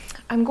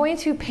I'm going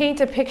to paint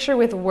a picture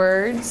with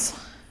words.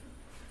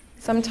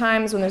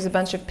 Sometimes when there's a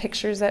bunch of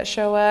pictures that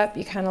show up,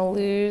 you kind of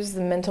lose the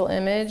mental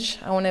image.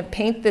 I want to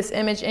paint this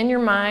image in your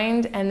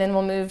mind, and then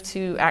we'll move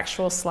to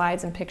actual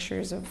slides and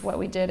pictures of what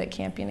we did at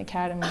Campion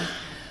Academy.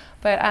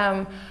 But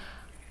I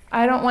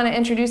don't want to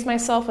introduce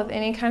myself with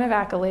any kind of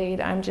accolade.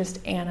 I'm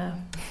just Anna.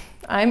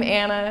 I'm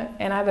Anna,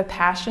 and I have a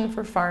passion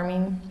for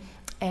farming,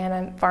 and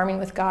I'm farming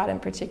with God in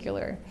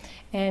particular.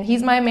 And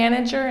he's my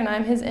manager, and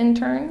I'm his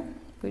intern.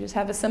 We just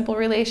have a simple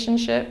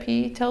relationship.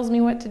 He tells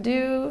me what to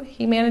do.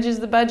 He manages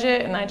the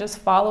budget, and I just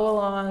follow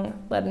along,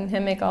 letting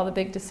him make all the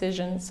big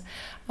decisions.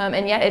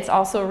 And yet it's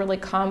also a really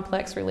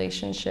complex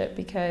relationship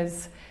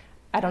because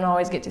I don't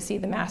always get to see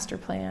the master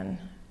plan.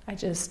 I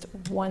just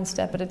one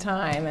step at a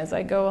time as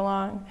I go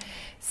along.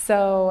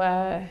 So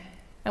I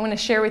want to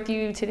share with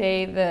you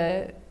today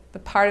the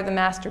part of the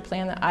master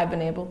plan that I've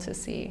been able to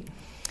see.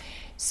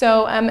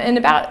 So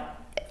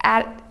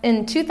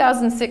in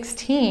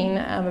 2016,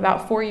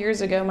 about 4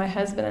 years ago, my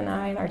husband and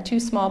I and our two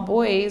small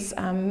boys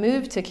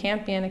moved to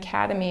Campion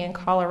Academy in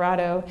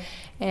Colorado.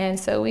 And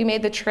so we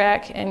made the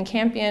trek, and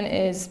Campion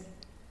is,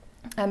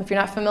 if you're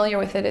not familiar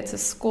with it, it's a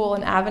school,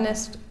 an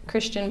Adventist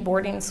Christian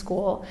boarding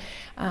school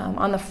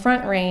on the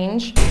Front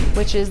Range,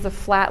 which is the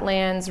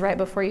flatlands right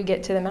before you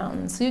get to the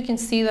mountains. So you can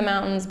see the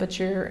mountains, but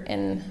you're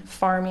in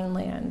farming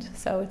land.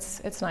 So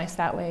it's nice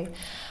that way.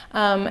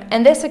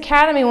 And this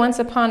academy, once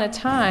upon a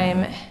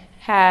time,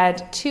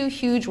 had two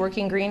huge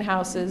working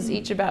greenhouses,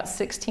 each about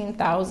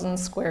 16,000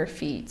 square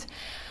feet.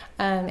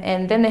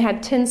 And then they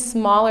had 10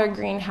 smaller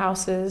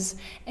greenhouses,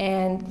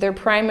 and their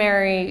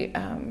primary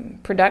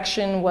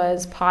production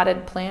was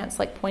potted plants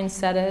like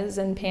poinsettias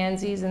and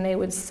pansies, and they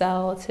would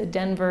sell to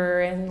Denver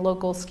and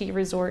local ski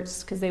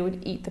resorts because they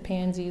would eat the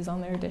pansies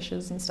on their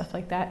dishes and stuff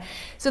like that.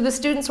 So the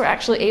students were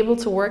actually able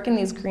to work in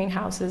these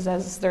greenhouses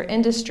as their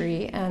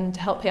industry and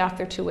to help pay off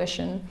their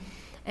tuition.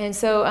 And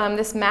so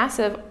this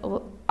massive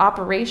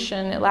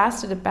operation, it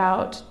lasted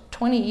about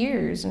 20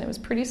 years, and it was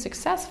pretty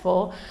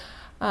successful.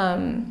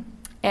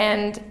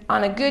 And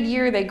on a good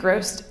year, they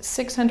grossed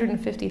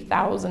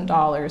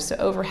 $650,000, so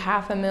over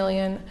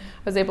 $500,000. I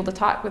was able to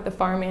talk with the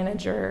farm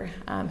manager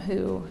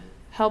who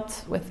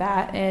helped with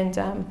that. And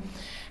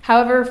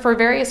however, for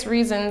various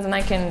reasons, and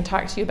I can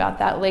talk to you about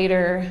that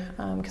later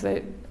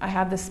because I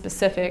have the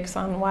specifics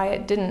on why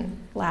it didn't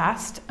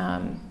last,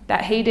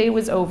 that heyday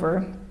was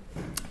over,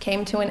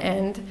 came to an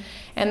end,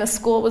 and the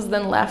school was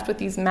then left with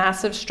these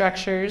massive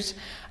structures,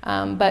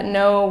 but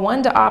no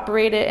one to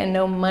operate it and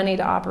no money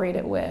to operate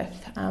it with.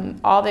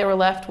 All they were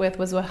left with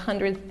was a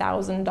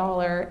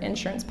 $100,000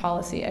 insurance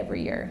policy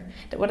every year.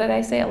 What did I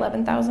say,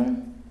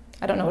 11,000?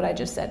 I don't know what I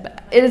just said,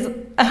 but it is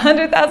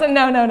 100,000?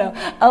 No,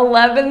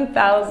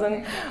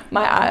 11,000.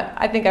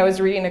 I think I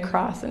was reading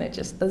across and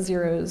the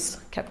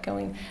zeros kept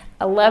going.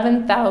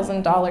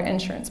 $11,000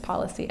 insurance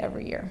policy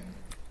every year.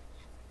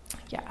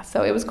 Yeah,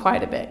 so it was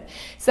quite a bit.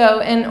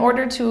 So in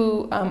order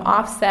to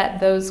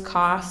offset those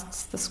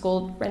costs, the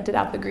school rented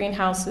out the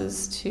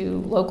greenhouses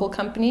to local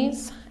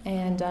companies,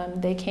 and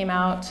they came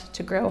out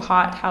to grow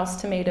hot house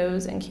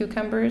tomatoes and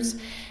cucumbers.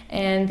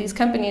 And these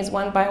companies,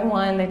 one by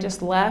one, they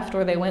just left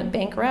or they went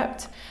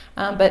bankrupt.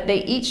 But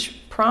they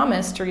each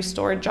promised to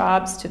restore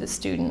jobs to the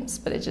students,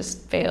 but it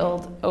just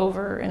failed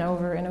over and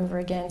over and over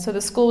again. So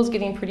the school was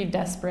getting pretty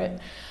desperate.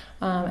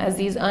 As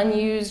these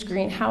unused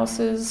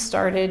greenhouses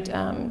started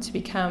to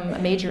become a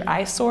major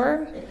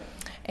eyesore,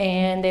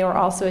 and they were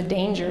also a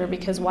danger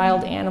because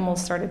wild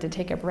animals started to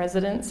take up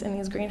residence in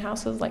these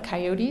greenhouses, like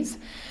coyotes.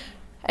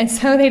 And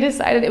so they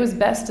decided it was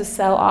best to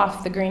sell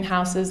off the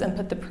greenhouses and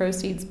put the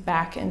proceeds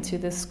back into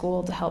this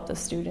school to help the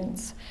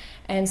students.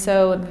 And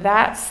so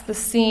that's the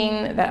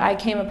scene that I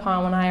came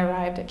upon when I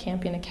arrived at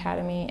Campion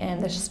Academy,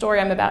 and the story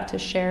I'm about to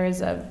share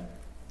is of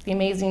the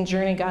amazing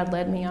journey God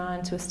led me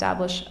on to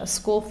establish a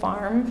school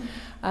farm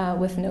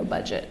with no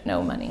budget,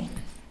 no money.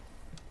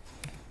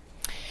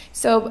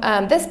 So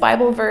this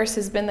Bible verse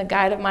has been the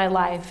guide of my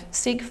life.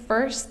 Seek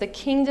first the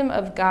kingdom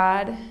of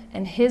God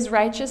and his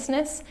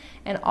righteousness,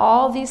 and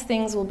all these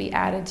things will be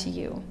added to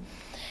you.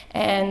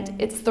 And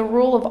it's the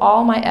rule of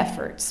all my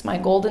efforts, my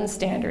golden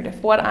standard.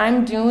 If what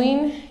I'm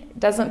doing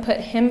doesn't put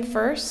him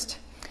first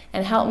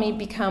and help me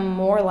become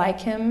more like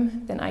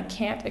him, then I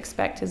can't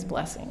expect his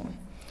blessing.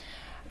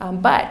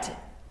 But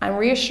I'm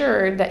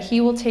reassured that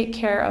he will take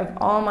care of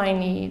all my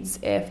needs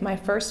if my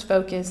first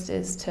focus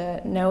is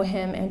to know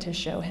him and to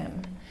show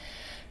him.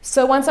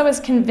 So once I was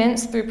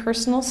convinced through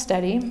personal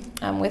study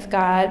with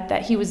God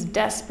that he was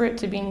desperate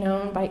to be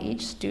known by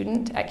each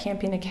student at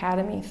Campion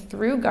Academy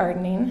through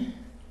gardening,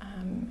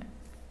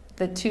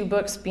 the two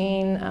books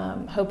being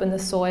Hope in the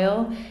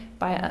Soil,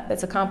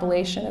 it's a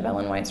compilation of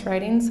Ellen White's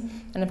writings,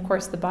 and of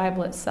course the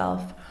Bible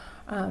itself,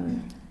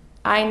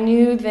 I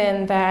knew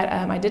then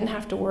that I didn't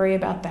have to worry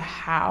about the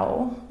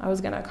how I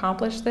was going to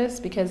accomplish this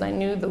because I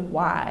knew the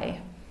why.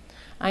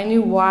 I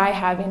knew why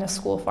having a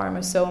school farm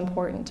is so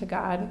important to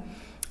God,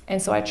 and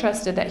so I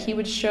trusted that he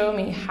would show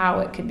me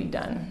how it could be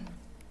done.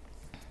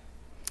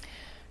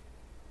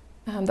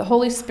 The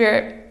Holy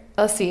Spirit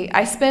let's see,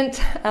 I spent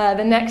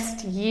the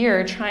next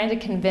year trying to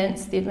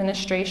convince the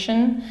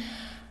administration.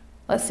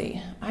 Let's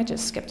see, I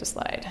just skipped a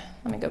slide.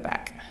 Let me go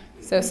back.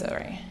 So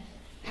sorry.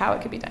 How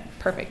it could be done.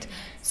 Perfect.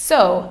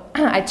 So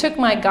I took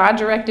my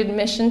God-directed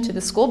mission to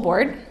the school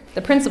board,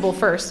 the principal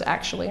first,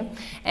 actually,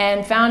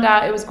 and found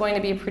out it was going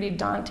to be a pretty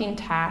daunting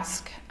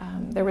task.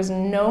 There was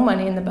no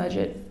money in the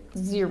budget,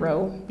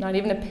 zero, not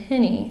even a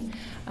penny,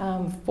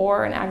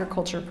 for an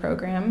agriculture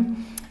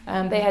program.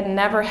 They had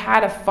never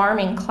had a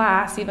farming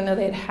class, even though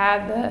they'd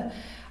had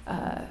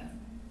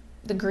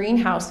the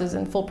greenhouses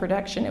in full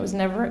production. It was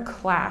never a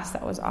class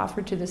that was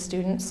offered to the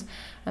students,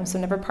 so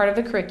never part of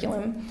the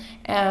curriculum.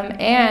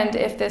 And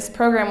if this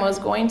program was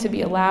going to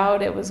be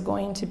allowed, it was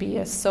going to be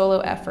a solo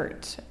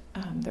effort.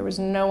 There was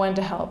no one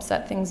to help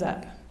set things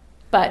up.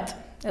 But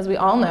as we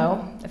all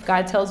know, if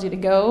God tells you to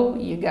go,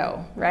 you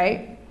go,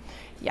 right?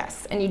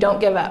 Yes, and you don't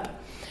give up.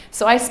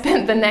 So I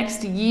spent the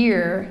next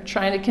year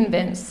trying to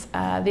convince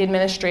the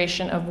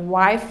administration of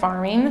why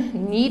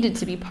farming needed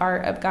to be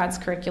part of God's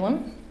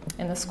curriculum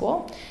in the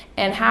school,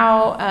 and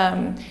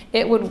how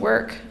it would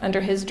work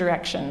under his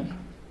direction,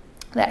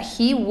 that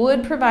he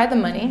would provide the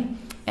money,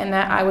 and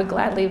that I would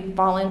gladly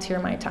volunteer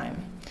my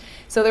time.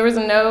 So there was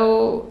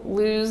no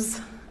lose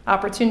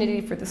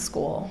opportunity for the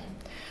school.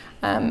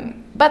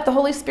 But the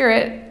Holy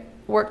Spirit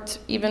worked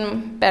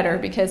even better,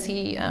 because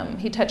he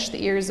touched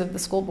the ears of the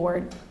school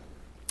board,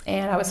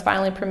 and I was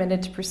finally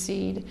permitted to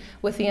proceed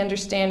with the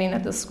understanding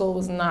that the school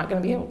was not going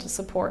to be able to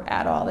support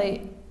at all.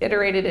 They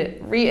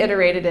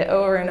reiterated it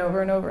over and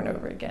over and over and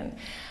over again.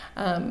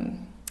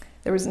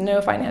 There was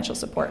no financial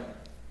support.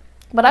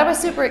 But I was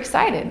super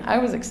excited. I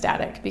was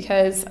ecstatic,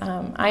 because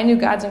I knew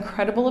God's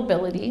incredible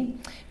ability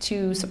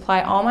to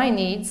supply all my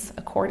needs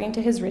according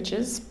to his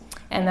riches,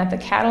 and that the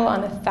cattle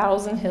on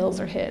 1,000 hills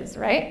are his,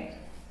 right?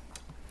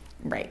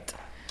 Right.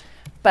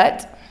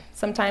 But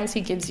sometimes he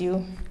gives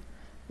you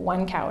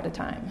one cow at a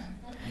time.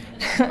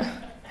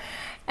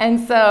 And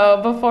so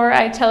before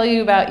I tell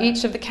you about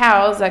each of the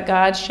cows that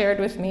God shared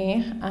with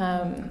me,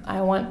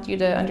 I want you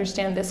to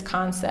understand this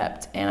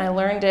concept. And I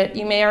learned it.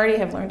 You may already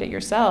have learned it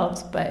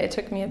yourselves, but it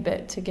took me a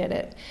bit to get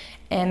it.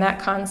 And that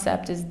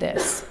concept is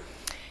this: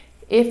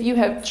 if you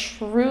have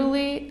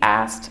truly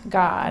asked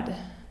God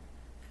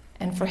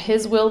and for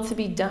his will to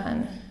be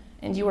done,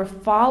 and you are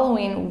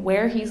following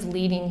where he's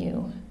leading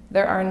you,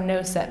 there are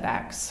no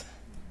setbacks.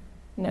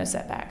 No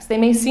setbacks. They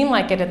may seem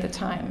like it at the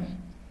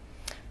time,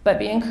 but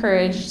be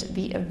encouraged.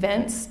 The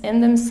events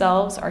in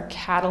themselves are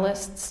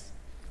catalysts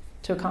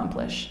to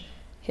accomplish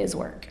his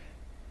work.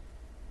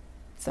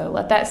 So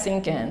let that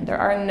sink in. There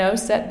are no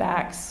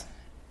setbacks.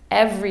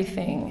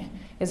 Everything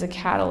is a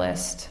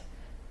catalyst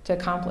to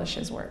accomplish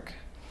his work.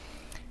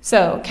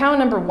 So, cow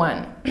number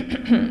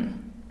 1.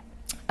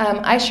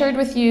 I shared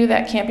with you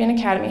that Campion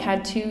Academy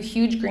had 2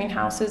 huge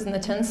greenhouses and the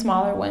 10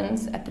 smaller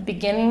ones at the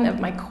beginning of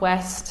my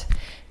quest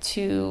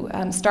to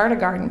start a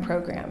garden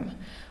program.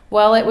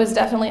 Well, it was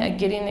definitely a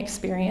Gideon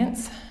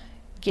experience,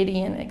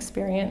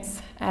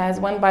 as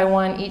one by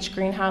one each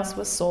greenhouse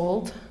was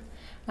sold,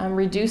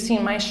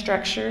 reducing my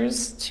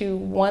structures to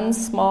one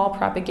small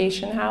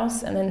propagation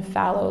house and then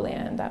fallow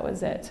land. That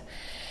was it.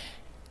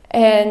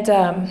 And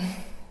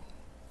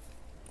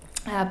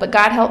but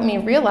God helped me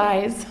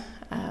realize,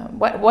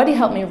 what he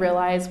helped me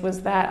realize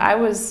was that I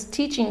was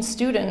teaching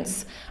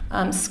students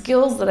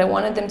skills that I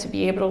wanted them to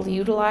be able to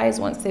utilize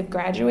once they've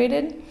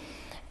graduated.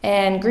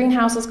 And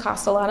greenhouses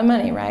cost a lot of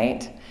money,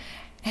 right?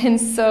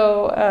 And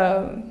so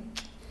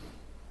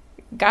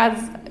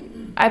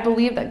I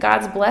believe that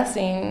God's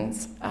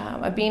blessings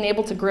of being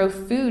able to grow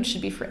food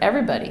should be for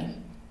everybody,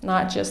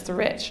 not just the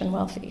rich and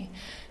wealthy.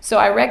 So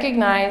I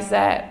recognize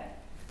that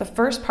the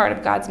first part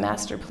of God's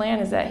master plan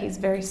is that he's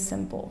very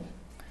simple,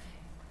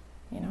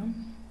 you know?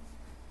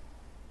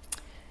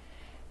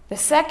 The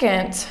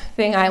second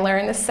thing I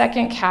learned, the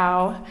second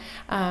cow,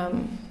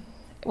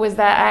 was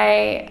that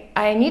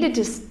I needed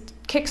to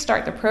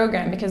kickstart the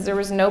program because there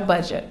was no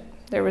budget.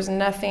 There was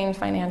nothing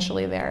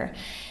financially there.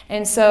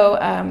 And so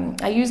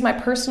I used my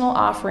personal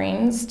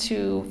offerings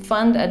to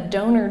fund a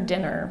donor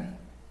dinner.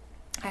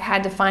 I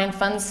had to find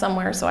funds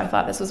somewhere, so I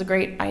thought this was a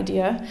great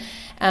idea.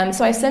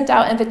 So I sent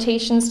out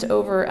invitations to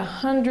over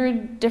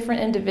 100 different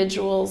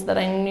individuals that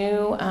I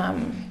knew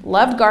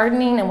loved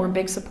gardening and were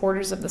big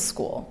supporters of the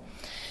school.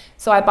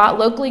 So I bought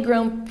locally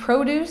grown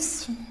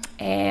produce,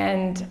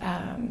 and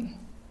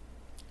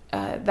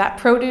that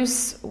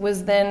produce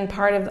was then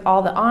part of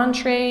all the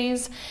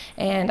entrees,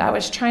 and I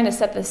was trying to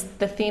set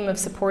the theme of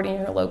supporting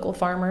your local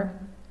farmer.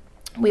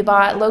 We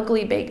bought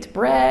locally baked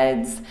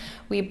breads.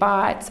 We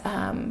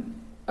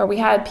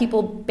had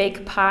people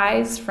bake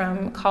pies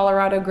from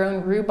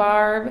Colorado-grown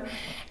rhubarb,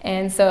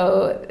 and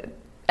so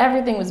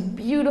everything was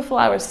beautiful.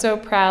 I was so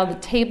proud. The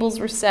tables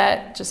were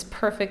set just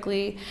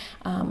perfectly.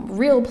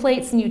 Real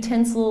plates and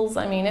utensils.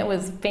 I mean, it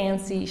was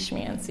fancy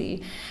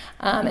schmancy.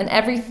 And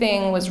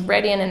everything was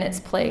ready and in its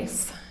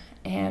place.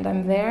 And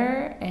I'm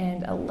there,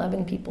 and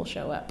 11 people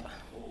show up.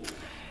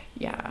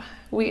 Yeah.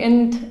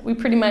 We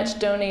pretty much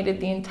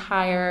donated the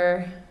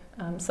entire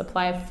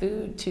supply of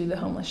food to the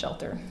homeless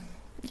shelter.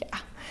 Yeah.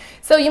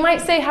 So you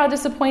might say, how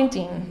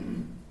disappointing.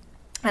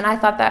 And I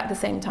thought that at the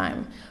same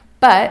time.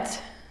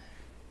 But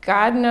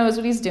God knows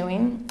what he's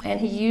doing, and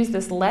he used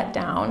this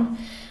letdown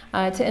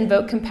to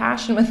invoke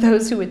compassion with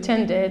those who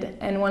attended,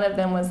 and one of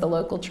them was the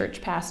local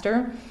church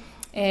pastor.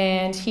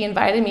 And he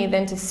invited me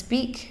then to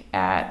speak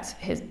at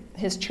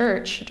his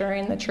church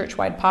during the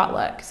church-wide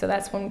potluck. So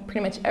that's when pretty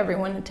much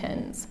everyone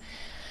attends.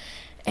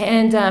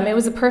 And it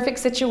was a perfect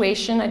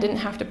situation. I didn't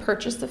have to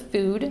purchase the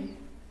food.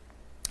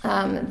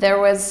 There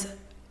was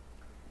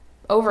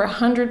over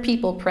 100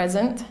 people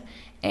present.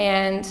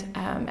 And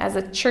as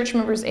the church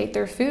members ate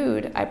their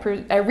food,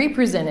 I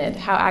represented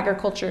how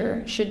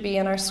agriculture should be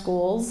in our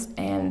schools,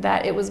 and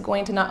that it was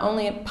going to not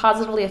only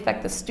positively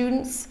affect the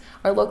students,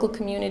 our local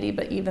community,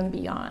 but even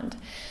beyond.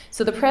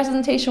 So the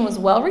presentation was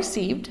well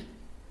received,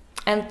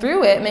 and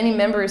through it, many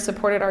members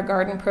supported our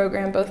garden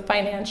program both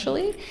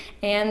financially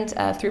and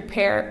through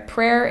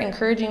prayer,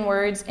 encouraging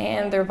words,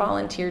 and their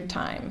volunteered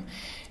time.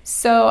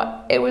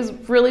 So it was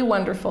really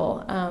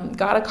wonderful.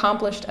 God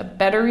accomplished a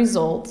better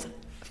result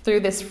through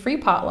this free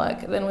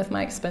potluck than with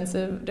my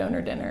expensive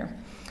donor dinner.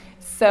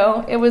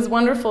 So it was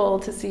wonderful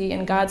to see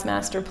in God's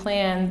master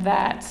plan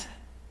that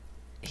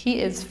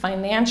he is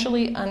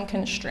financially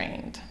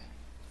unconstrained.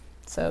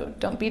 So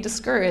don't be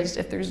discouraged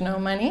if there's no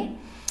money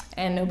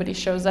and nobody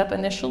shows up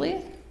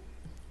initially.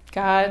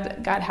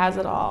 God has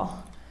it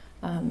all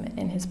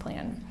in his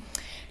plan.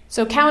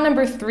 So cow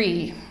number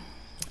 3.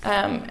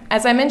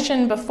 As I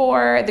mentioned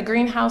before, the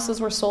greenhouses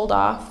were sold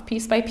off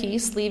piece by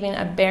piece, leaving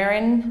a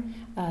barren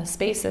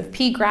space of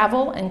pea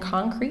gravel and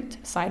concrete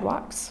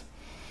sidewalks.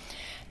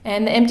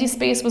 And the empty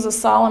space was a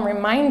solemn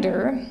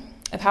reminder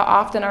of how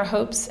often our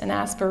hopes and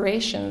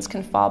aspirations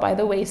can fall by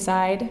the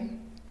wayside.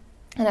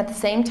 And at the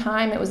same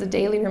time, it was a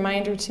daily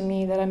reminder to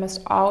me that I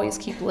must always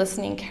keep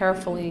listening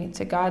carefully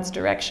to God's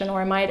direction,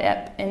 or I might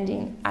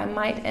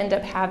end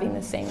up having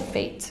the same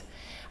fate.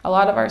 A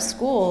lot of our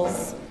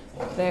schools,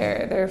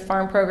 their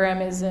farm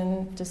program is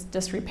in just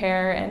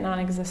disrepair and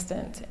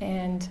non-existent,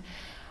 and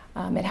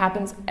it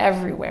happens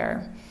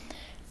everywhere.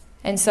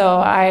 And so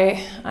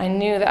I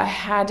knew that I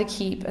had to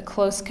keep a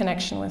close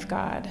connection with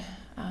God.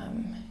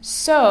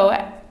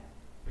 So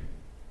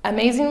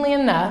amazingly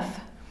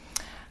enough,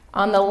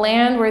 on the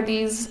land where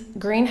these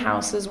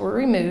greenhouses were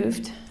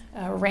removed,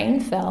 rain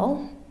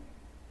fell,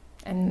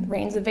 and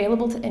rain's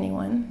available to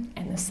anyone,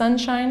 and the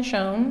sunshine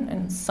shone,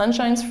 and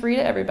sunshine's free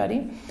to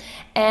everybody.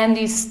 And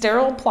these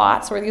sterile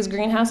plots where these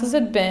greenhouses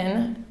had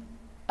been,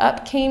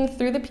 up came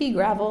through the pea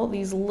gravel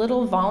these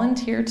little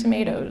volunteer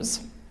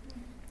tomatoes.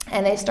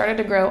 And they started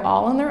to grow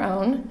all on their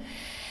own.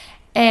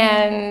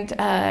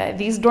 And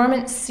these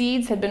dormant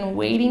seeds had been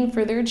waiting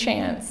for their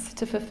chance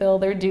to fulfill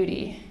their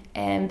duty.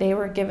 And they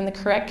were given the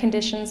correct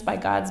conditions by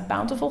God's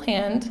bountiful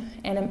hand,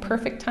 and in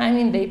perfect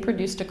timing, they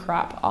produced a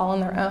crop all on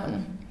their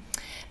own.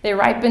 They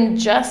ripened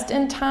just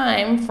in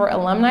time for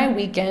Alumni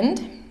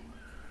Weekend.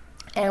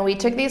 And we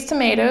took these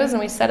tomatoes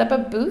and we set up a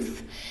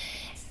booth.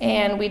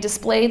 And we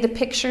displayed the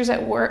pictures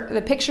at work,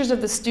 the pictures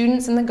of the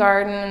students in the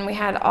garden, and we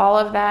had all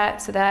of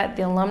that so that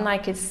the alumni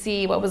could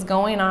see what was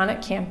going on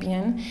at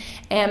Campion.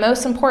 And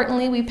most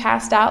importantly, we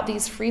passed out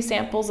these free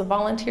samples of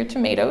volunteer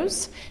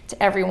tomatoes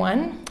to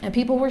everyone. And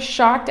people were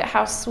shocked at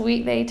how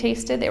sweet they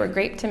tasted. They were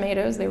grape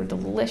tomatoes. They were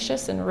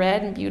delicious and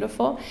red and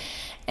beautiful.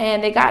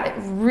 And they got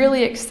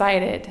really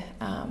excited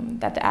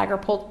that the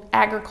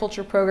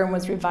agriculture program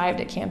was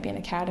revived at Campion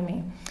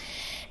Academy.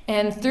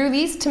 And through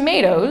these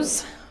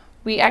tomatoes,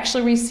 we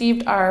actually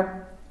received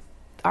our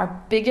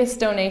biggest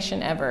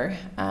donation ever,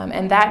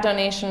 and that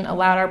donation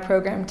allowed our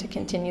program to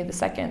continue the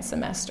second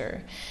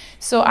semester.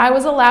 So I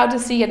was allowed to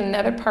see yet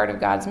another part of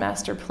God's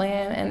master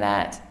plan, and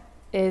that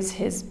is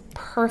his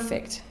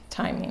perfect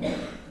timing.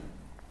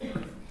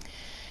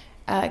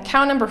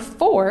 Cow number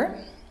 4,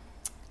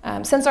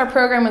 since our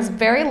program was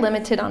very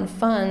limited on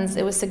funds,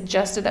 it was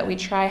suggested that we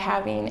try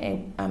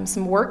having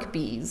some work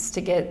bees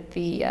to get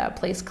the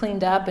place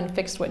cleaned up and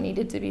fixed what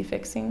needed to be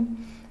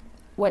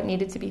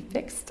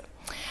fixed.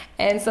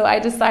 And so I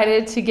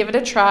decided to give it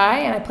a try,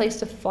 and I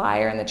placed a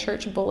flyer in the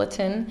church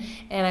bulletin,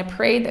 and I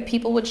prayed that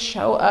people would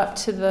show up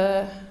to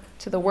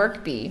the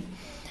work bee.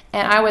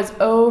 And I was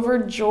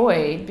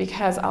overjoyed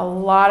because a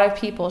lot of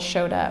people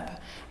showed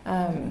up.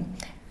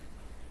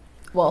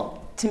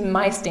 Well, to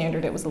my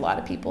standard, it was a lot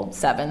of people,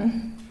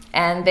 7.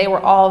 And they were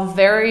all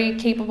very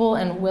capable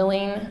and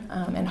willing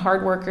and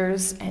hard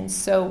workers, and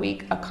so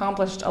we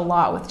accomplished a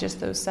lot with just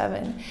those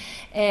 7.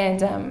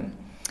 And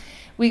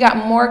we got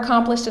more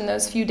accomplished in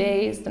those few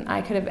days than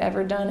I could have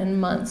ever done in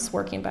months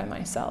working by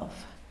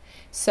myself.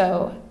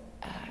 So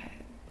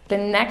the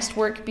next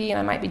work bee, and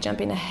I might be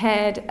jumping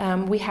ahead,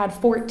 we had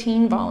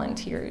 14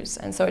 volunteers,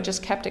 and so it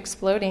just kept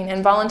exploding.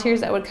 And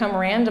volunteers that would come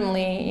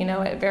randomly,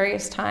 at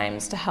various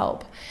times to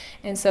help.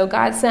 And so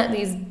God sent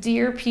these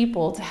dear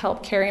people to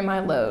help carry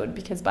my load,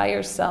 because by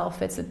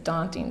yourself it's a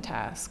daunting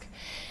task.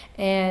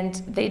 And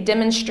they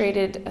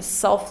demonstrated a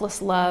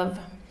selfless love.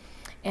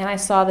 And I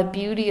saw the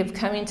beauty of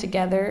coming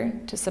together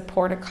to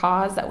support a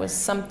cause that was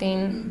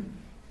something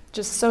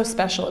just so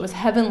special. It was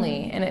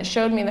heavenly, and it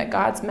showed me that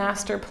God's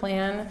master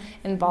plan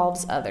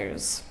involves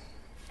others.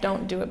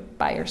 Don't do it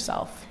by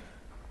yourself.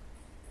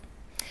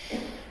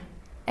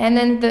 And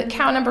then the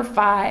cow number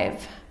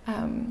 5.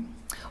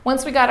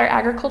 Once we got our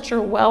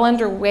agriculture well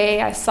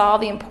underway, I saw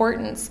the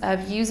importance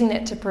of using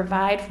it to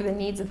provide for the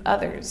needs of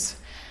others.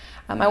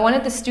 I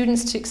wanted the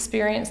students to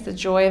experience the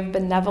joy of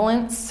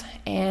benevolence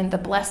and the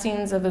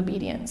blessings of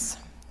obedience.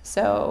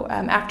 So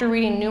after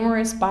reading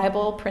numerous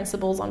Bible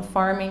principles on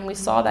farming, we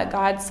saw that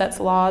God sets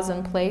laws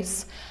in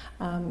place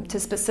to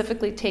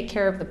specifically take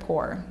care of the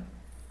poor,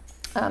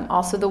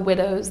 also the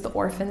widows, the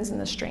orphans, and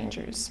the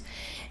strangers.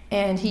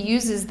 And he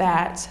uses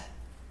that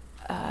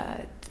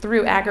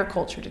through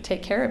agriculture to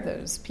take care of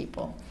those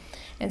people.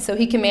 And so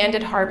he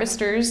commanded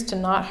harvesters to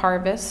not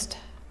harvest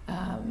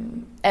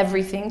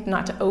everything,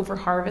 not to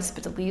over-harvest,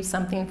 but to leave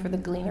something for the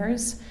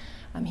gleaners.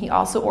 He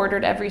also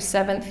ordered every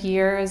 7th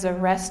year as a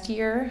rest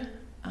year,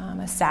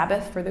 a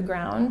Sabbath for the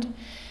ground.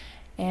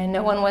 And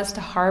no one was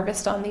to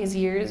harvest on these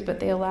years,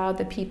 but they allowed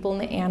the people and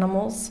the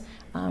animals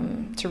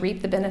to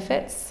reap the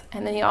benefits.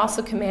 And then he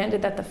also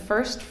commanded that the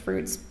first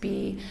fruits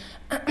be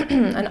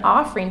an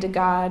offering to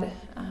God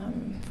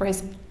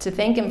to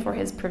thank him for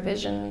his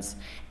provisions,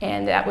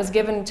 and that was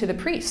given to the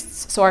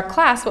priests. So our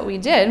class, what we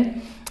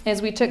did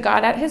is we took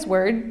God at his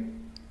word,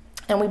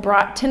 and we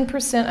brought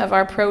 10% of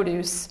our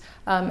produce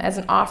as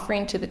an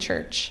offering to the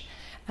church,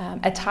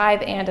 a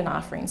tithe and an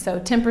offering.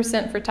 So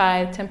 10% for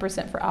tithe,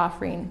 10% for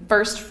offering,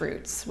 first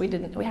fruits. We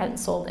hadn't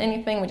sold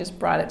anything, we just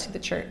brought it to the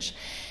church.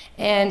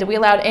 And we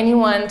allowed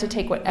anyone to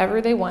take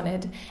whatever they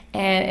wanted.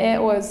 And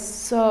it was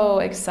so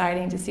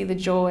exciting to see the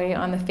joy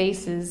on the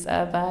faces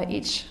of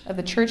each of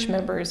the church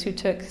members who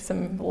took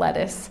some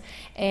lettuce.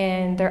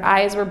 And their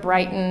eyes were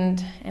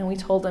brightened. And we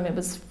told them it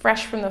was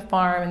fresh from the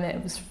farm and that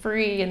it was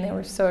free. And they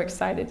were so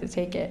excited to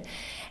take it.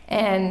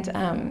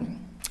 And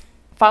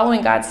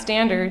following God's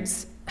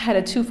standards had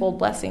a twofold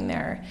blessing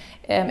there.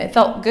 It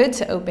felt good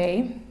to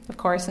obey, of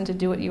course, and to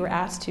do what you were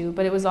asked to,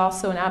 but it was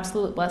also an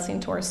absolute blessing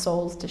to our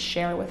souls to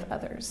share with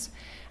others.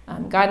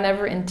 God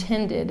never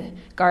intended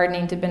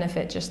gardening to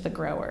benefit just the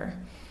grower.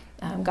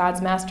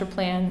 God's master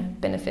plan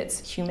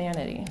benefits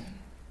humanity.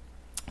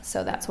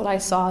 So that's what I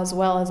saw as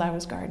well as I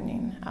was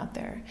gardening out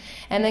there.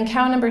 And then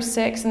cow number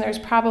 6, and there's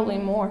probably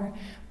more,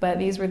 but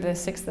these were the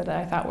 6 that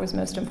I thought was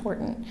most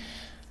important.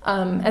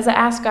 As I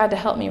asked God to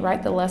help me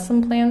write the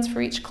lesson plans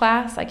for each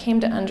class, I came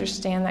to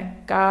understand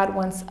that God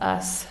wants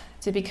us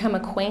to become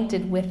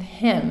acquainted with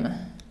him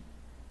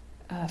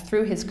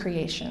through his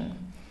creation.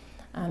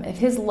 If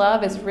his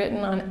love is written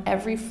on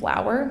every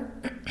flower,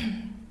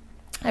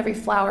 every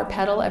flower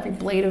petal, every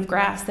blade of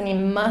grass, then he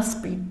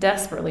must be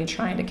desperately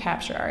trying to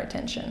capture our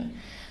attention.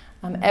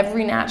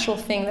 Every natural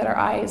thing that our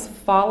eyes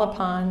fall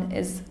upon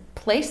is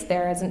placed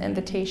there as an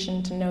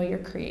invitation to know your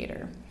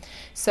Creator.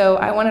 So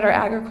I wanted our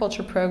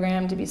agriculture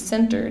program to be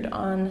centered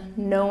on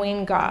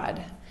knowing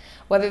God.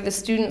 Whether the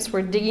students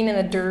were digging in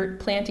the dirt,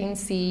 planting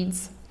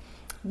seeds,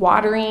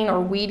 watering, or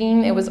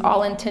weeding, it was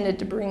all intended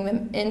to bring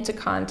them into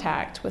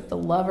contact with the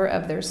lover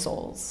of their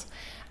souls.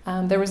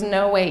 There was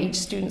no way each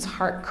student's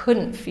heart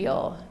couldn't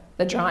feel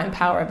the drawing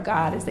power of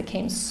God as they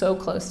came so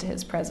close to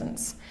his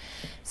presence.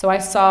 So I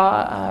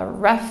saw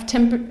rough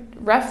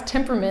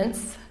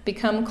temperaments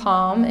become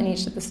calm in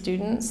each of the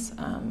students.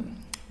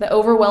 The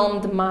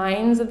overwhelmed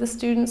minds of the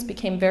students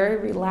became very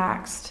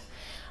relaxed.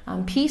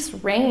 Peace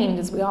reigned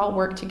as we all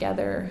worked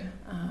together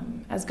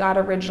as God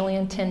originally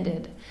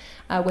intended,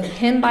 with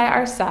him by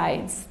our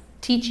sides,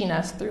 teaching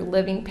us through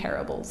living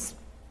parables.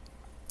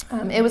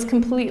 It was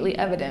completely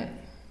evident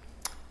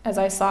as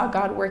I saw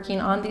God working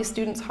on these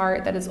students'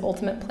 heart that his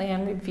ultimate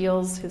plan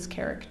reveals his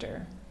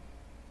character.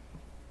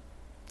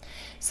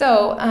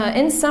 So,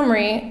 in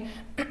summary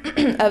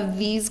of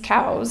these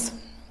cows,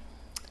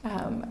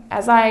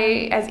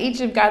 as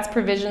each of God's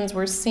provisions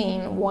were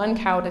seen, one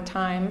cow at a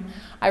time,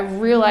 I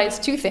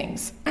realized 2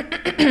 things.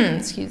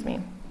 Excuse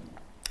me.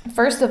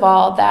 First of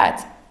all,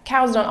 that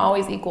cows don't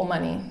always equal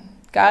money.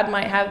 God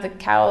might have the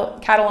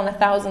cattle on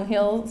 1,000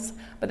 hills,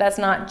 but that's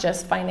not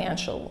just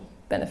financial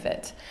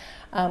benefit.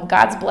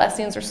 God's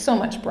blessings are so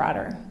much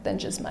broader than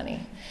just money,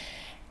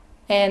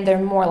 and they're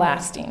more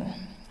lasting.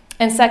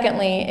 And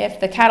secondly, if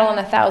the cattle on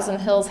 1,000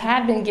 hills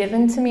had been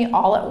given to me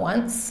all at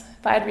once,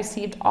 if I had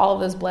received all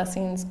of those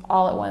blessings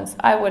all at once,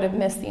 I would have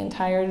missed the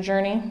entire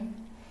journey,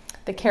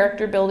 the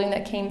character building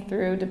that came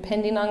through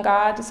depending on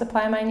God to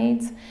supply my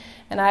needs,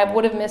 and I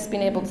would have missed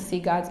being able to see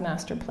God's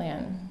master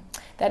plan,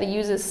 that he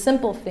uses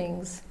simple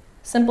things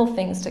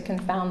to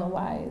confound the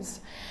wise,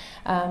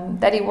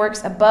 that he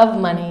works above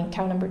money,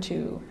 cow number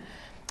 2.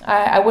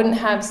 I wouldn't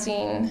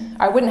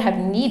have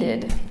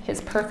needed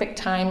his perfect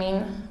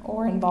timing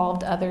or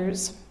involved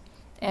others.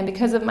 And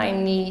because of my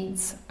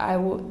needs,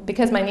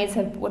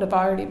 would have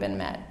already been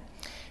met.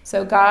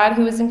 So God,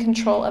 who is in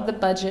control of the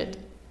budget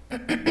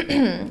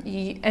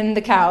and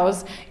the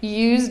cows,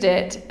 used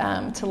it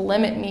to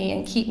limit me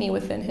and keep me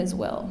within his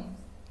will.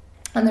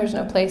 And there's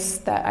no place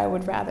that I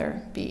would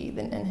rather be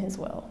than in his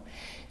will.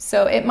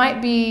 So it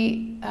might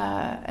be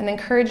an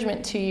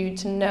encouragement to you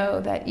to know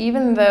that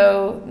even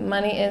though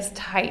money is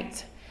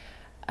tight,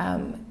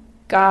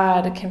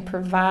 God can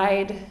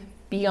provide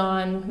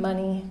beyond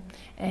money,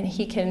 and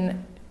he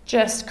can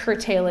just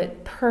curtail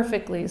it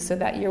perfectly so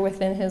that you're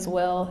within his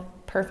will,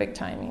 perfect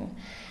timing.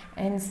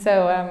 And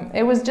so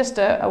it was just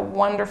a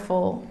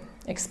wonderful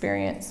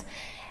experience.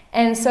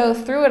 And so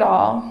through it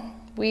all,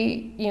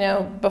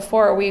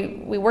 before we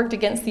worked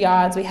against the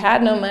odds. We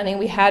had no money,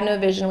 we had no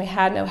vision, we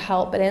had no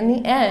help. But in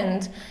the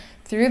end,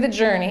 through the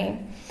journey,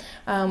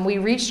 we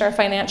reached our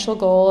financial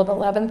goal of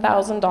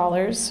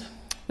 $11,000.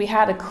 We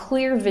had a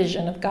clear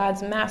vision of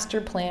God's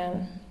master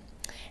plan,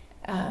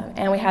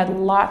 and we had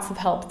lots of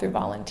help through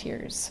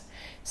volunteers.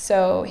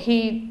 So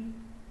he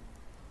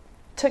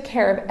took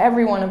care of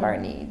every one of our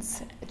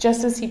needs,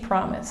 just as he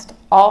promised.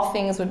 All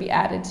things would be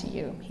added to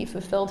you. He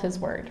fulfilled his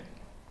word.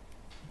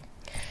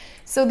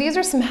 So these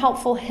are some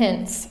helpful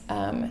hints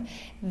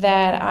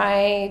that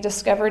I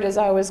discovered as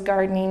I was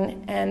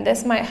gardening, and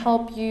this might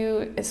help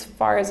you as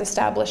far as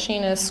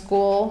establishing a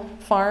school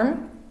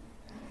farm.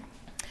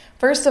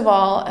 First of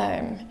all,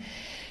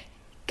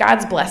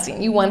 God's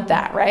blessing. You want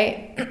that,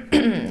 right?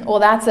 Well,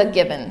 that's a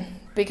given,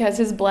 because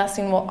his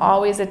blessing will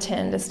always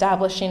attend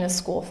establishing a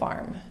school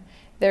farm.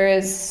 There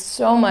is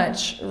so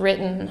much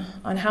written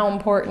on how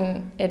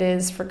important it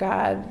is for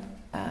God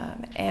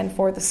and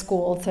for the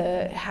school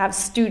to have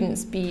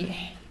students be,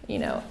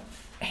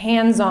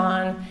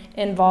 hands-on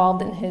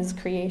involved in his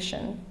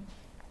creation.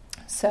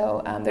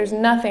 So there's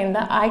nothing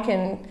that I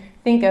can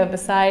think of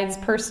besides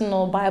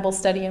personal Bible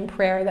study and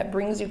prayer that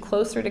brings you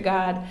closer to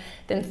God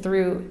than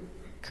through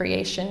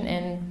creation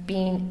and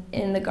being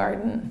in the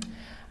garden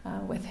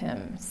with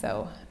him.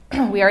 So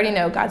we already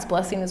know God's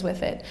blessing is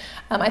with it.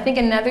 I think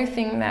another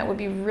thing that would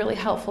be really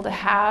helpful to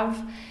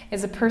have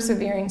is a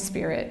persevering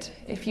spirit.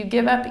 If you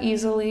give up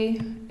easily,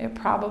 it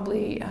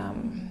probably,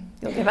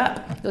 you'll give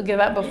up. You'll give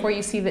up before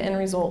you see the end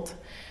result.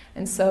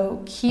 And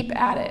so keep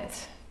at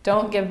it.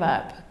 Don't give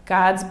up.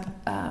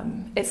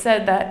 It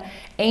said that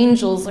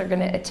angels are going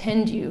to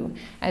attend you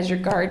as you're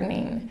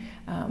gardening,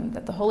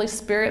 that the Holy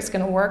Spirit's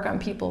going to work on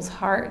people's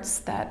hearts,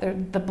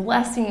 that the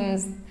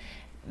blessings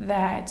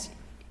that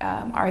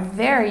are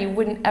there you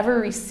wouldn't ever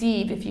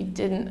receive if you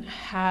didn't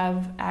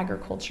have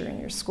agriculture in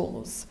your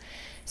schools.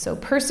 So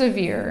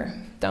persevere,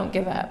 don't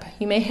give up.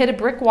 You may hit a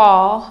brick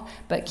wall,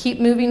 but keep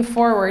moving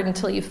forward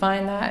until you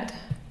find that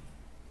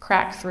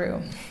crack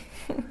through.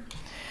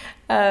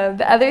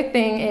 The other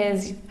thing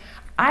is,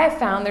 I have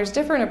found there's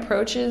different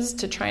approaches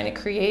to trying to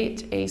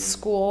create a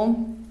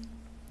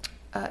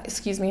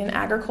an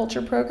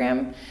agriculture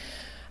program.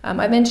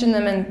 I mentioned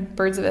them in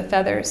Birds of a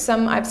Feather.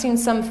 I've seen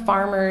some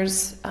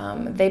farmers,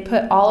 they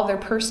put all of their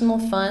personal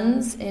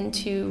funds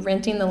into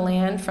renting the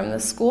land from the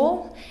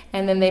school,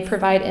 and then they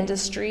provide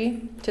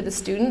industry to the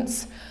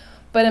students.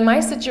 But in my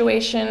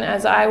situation,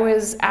 as I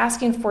was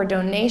asking for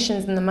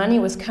donations and the money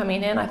was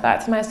coming in, I thought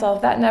to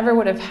myself, that never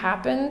would have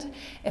happened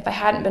if I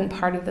hadn't been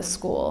part of the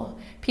school.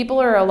 People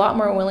are a lot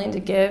more willing to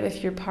give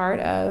if you're part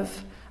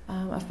of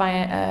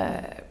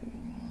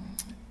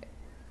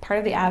part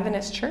of the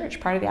Adventist church,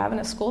 part of the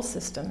Adventist school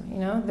system.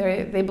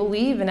 They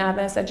believe in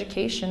Adventist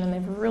education and they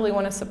really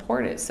want to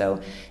support it.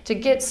 So to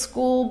get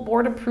school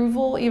board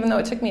approval, even though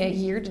it took me a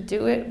year to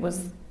do it,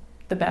 was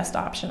the best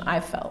option I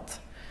felt.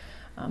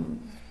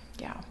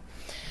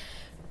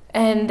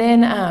 And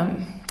then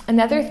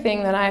another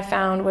thing that I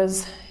found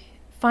was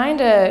find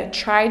a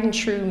tried and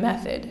true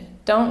method.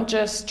 Don't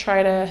just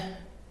try to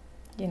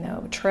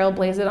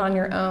trailblaze it on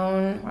your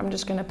own. I'm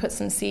just going to put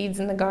some seeds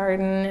in the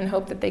garden and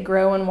hope that they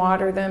grow and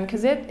water them,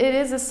 because it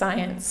is a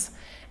science.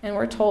 And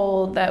we're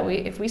told that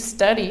if we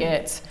study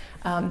it,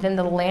 then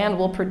the land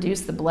will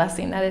produce the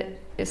blessing that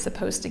it is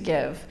supposed to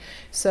give.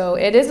 So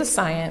it is a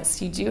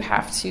science. You do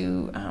have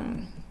to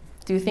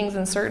do things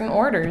in certain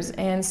orders.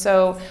 And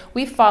so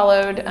we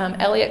followed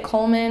Elliot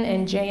Coleman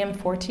and J.M.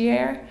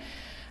 Fortier.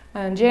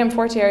 J.M.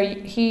 Fortier,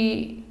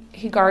 he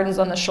gardens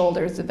on the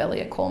shoulders of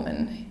Elliot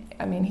Coleman.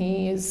 I mean,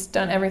 he's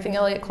done everything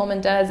Elliot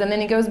Coleman does, and then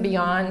he goes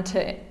beyond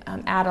to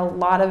add a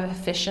lot of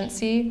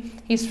efficiency.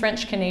 He's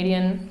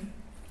French-Canadian.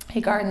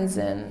 He gardens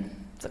in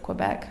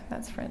Quebec.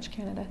 That's French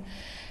Canada.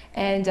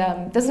 And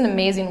does an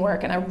amazing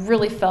work, and I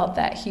really felt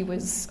that he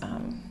was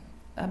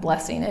a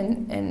blessing.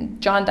 And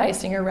John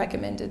Dysinger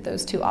recommended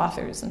those two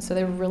authors, and so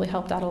they really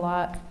helped out a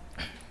lot.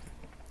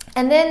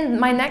 And then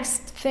my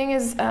next thing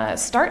is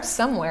start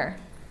somewhere.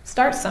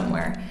 Start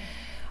somewhere.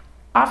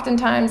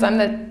 Oftentimes I'm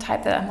the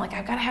type that I'm like,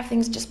 I've got to have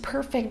things just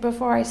perfect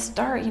before I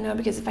start,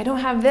 because if I don't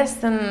have this,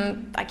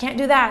 then I can't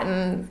do that.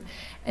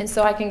 And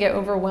so I can get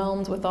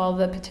overwhelmed with all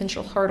the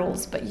potential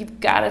hurdles, but you've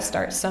got to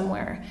start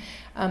somewhere.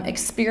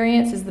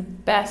 Experience is the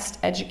best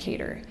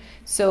educator.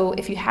 So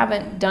if you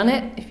haven't done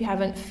it, if you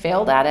haven't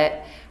failed at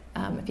it,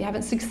 if you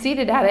haven't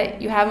succeeded at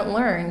it, you haven't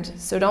learned.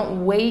 So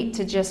don't wait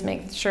to just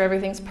make sure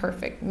everything's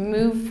perfect.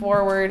 Move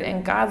forward,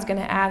 and God's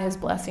going to add his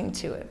blessing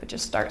to it, but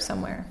just start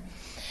somewhere.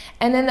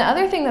 And then the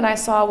other thing that I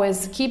saw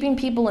was keeping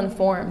people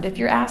informed. If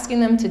you're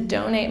asking them to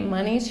donate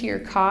money to your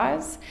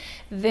cause,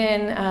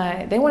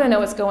 then they want to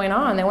know what's going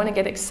on. They want to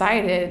get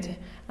excited.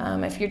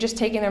 If you're just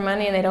taking their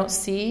money and they don't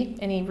see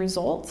any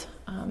result,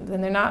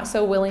 then they're not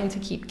so willing to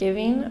keep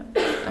giving.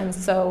 And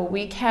so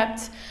we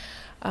kept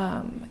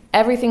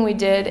everything we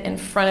did in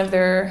front of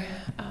their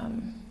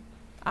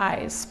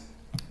eyes.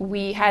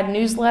 We had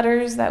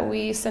newsletters that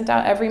we sent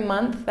out every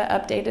month that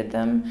updated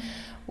them.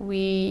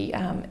 We,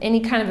 any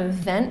kind of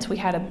event, we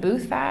had a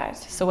booth at.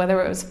 So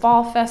whether it was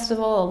fall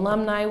festival,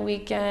 alumni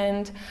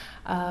weekend,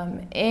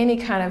 any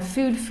kind of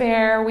food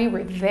fair, we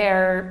were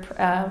there.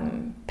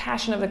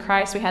 Passion of the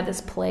Christ, we had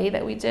this play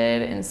that we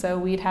did, and so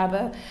we'd have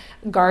a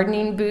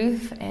gardening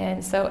booth,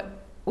 and so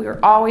we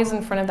were always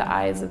in front of the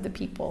eyes of the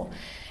people,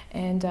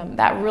 and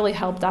that really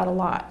helped out a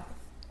lot.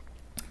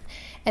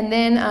 And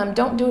then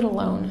don't do it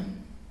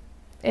alone.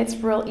 It's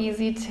real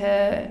easy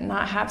to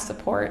not have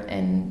support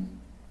and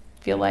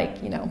feel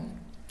like,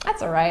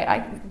 that's all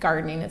right.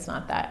 Gardening, it's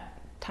not that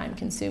time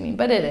consuming,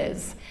 but it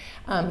is.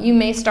 You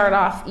may start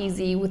off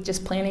easy with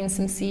just planting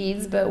some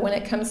seeds, but when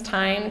it comes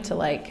time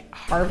to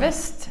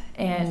harvest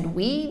and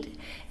weed,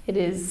 it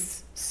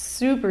is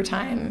super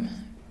time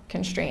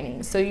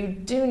constraining. So you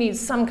do need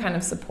some kind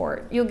of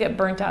support. You'll get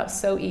burnt out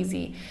so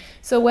easy.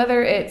 So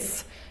whether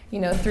it's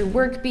through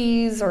work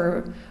bees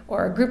or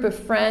a group of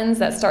friends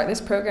that start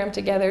this program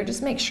together,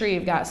 just make sure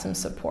you've got some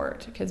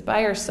support, because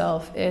by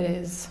yourself it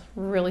is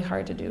really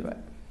hard to do it.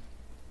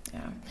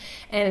 Yeah.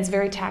 And it's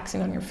very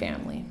taxing on your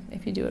family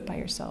if you do it by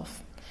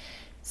yourself.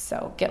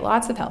 So get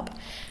lots of help.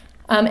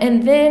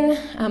 And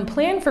then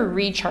plan for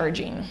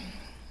recharging.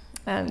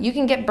 You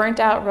can get burnt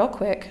out real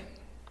quick,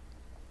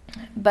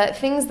 but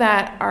things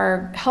that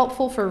are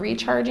helpful for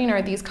recharging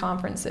are these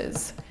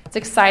conferences. It's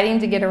exciting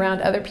to get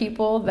around other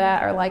people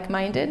that are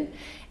like-minded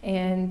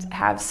and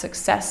have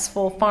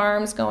successful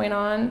farms going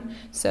on.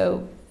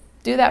 So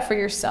do that for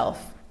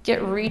yourself.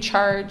 Get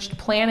recharged,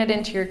 plan it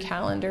into your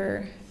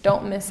calendar.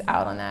 Don't miss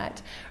out on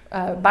that.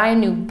 Buy a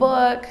new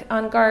book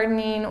on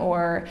gardening,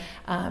 or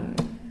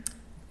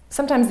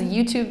sometimes the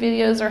YouTube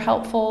videos are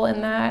helpful in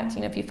that,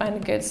 if you find a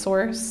good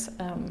source.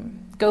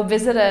 Go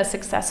visit a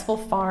successful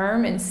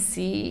farm and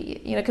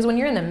see, because when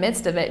you're in the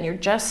midst of it and you're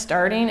just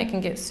starting, it can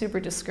get super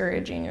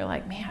discouraging. You're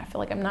like, man, I feel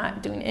like I'm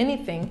not doing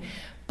anything.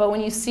 But when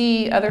you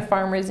see other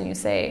farmers and you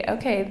say,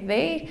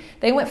 okay,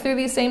 they went through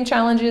these same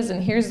challenges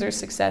and here's their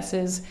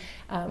successes,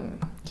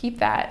 keep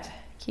that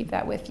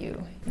with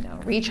you,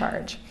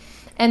 recharge.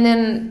 And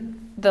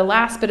then the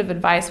last bit of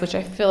advice, which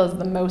I feel is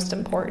the most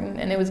important,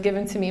 and it was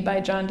given to me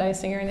by John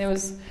Dysinger, and it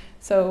was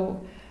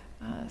so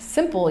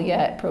simple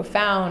yet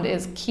profound,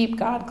 is keep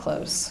God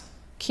close.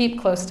 Keep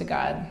close to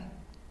God.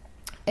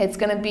 It's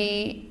going to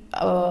be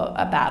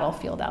a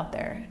battlefield out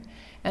there.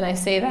 And I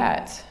say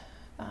that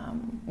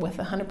with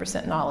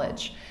 100%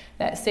 knowledge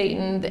that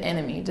Satan, the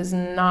enemy, does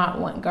not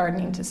want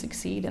gardening to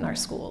succeed in our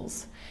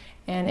schools.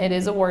 And it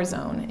is a war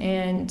zone.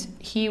 And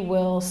he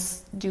will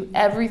do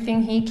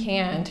everything he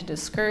can to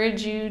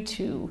discourage you,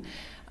 to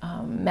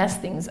mess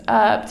things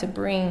up, to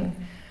bring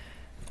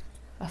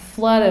a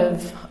flood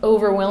of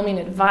overwhelming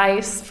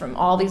advice from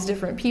all these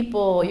different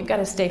people. You've got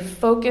to stay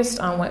focused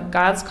on what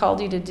God's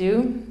called you to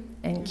do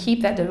and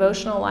keep that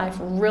devotional life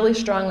really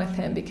strong with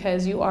him,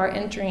 because you are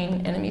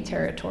entering enemy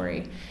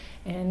territory.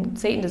 And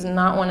Satan does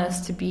not want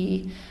us to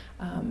be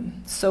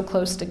so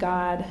close to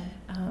God,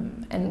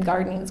 and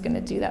gardening is going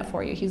to do that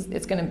for you.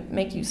 It's going to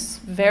make you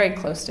very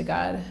close to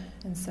God,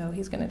 and so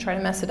he's going to try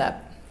to mess it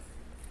up.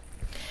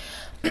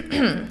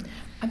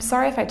 I'm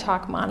sorry if I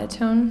talk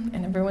monotone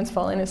and everyone's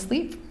falling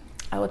asleep.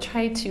 I will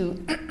try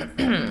to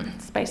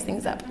spice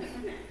things up.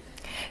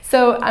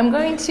 So I'm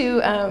going to,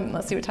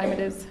 let's see what time it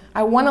is.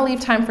 I want to leave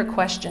time for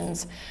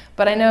questions,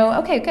 but I know,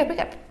 okay, good,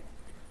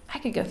 I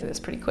could go through this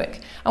pretty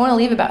quick. I want to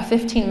leave about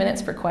 15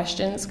 minutes for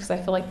questions, because I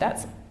feel like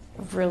that's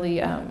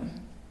really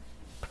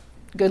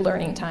good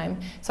learning time.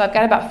 So I've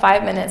got about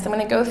 5 minutes. I'm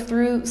going to go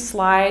through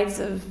slides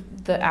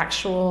of the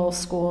actual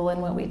school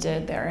and what we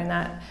did there, and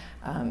that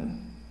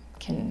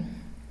can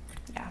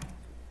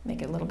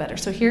make it a little better.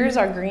 So here's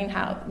our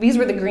greenhouse. These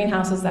were the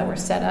greenhouses that were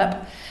set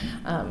up.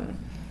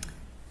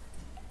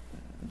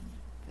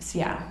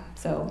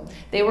 So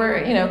they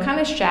were, kind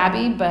of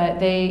shabby, but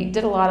they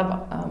did a lot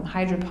of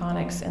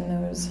hydroponics in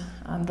those.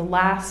 The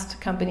last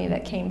company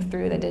that came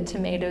through that did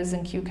tomatoes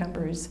and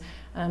cucumbers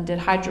did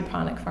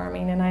hydroponic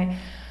farming, and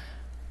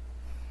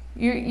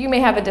you may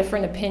have a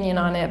different opinion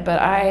on it,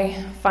 but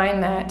I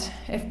find that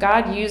if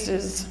God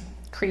uses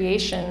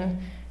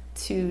creation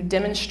to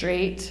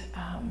demonstrate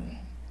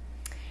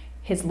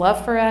his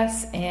love for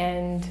us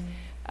and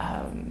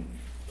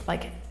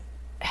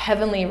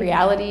heavenly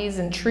realities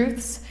and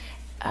truths,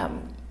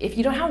 if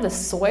you don't have the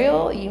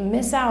soil, you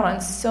miss out on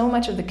so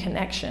much of the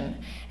connection.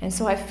 And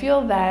so I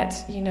feel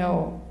that,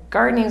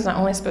 gardening is not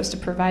only supposed to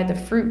provide the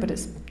fruit, but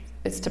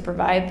it's to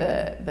provide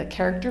the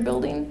character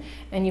building,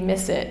 and you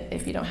miss it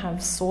if you don't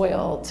have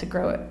soil to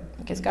grow it.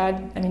 Because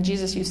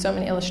Jesus used so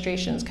many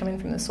illustrations coming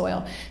from the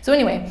soil. So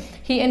anyway,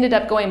 he ended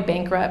up going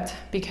bankrupt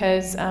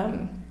because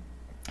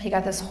he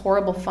got this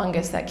horrible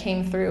fungus that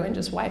came through and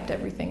just wiped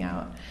everything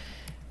out.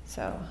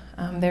 So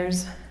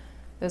there's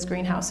those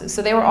greenhouses.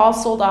 So they were all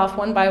sold off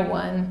one by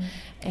one.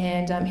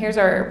 And here's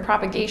our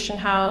propagation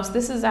house.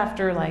 This is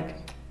after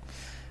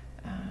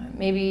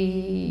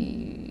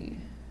maybe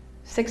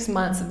 6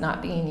 months of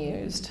not being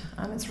used.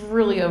 It's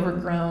really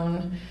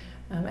overgrown.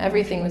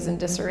 Everything was in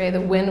disarray. The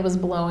wind was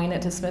blowing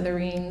it to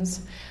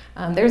smithereens.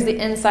 There's the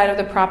inside of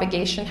the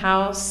propagation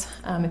house.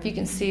 If you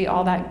can see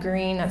all that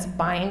green, that's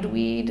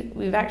bindweed.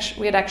 We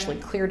had actually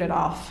cleared it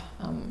off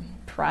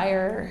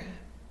prior,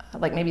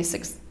 like maybe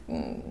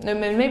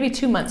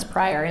 2 months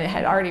prior, and it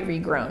had already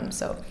regrown.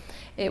 So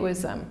it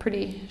was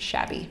pretty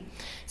shabby.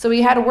 So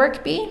we had a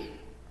work bee,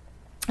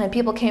 and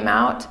people came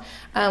out.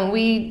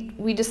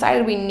 We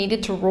decided we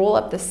needed to roll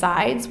up the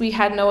sides. We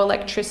had no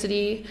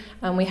electricity.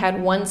 We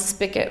had one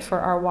spigot for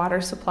our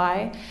water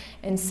supply.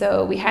 And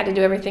so we had to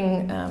do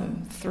everything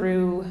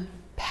through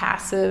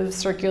passive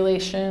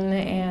circulation.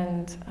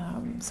 And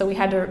so we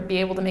had to be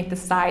able to make the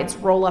sides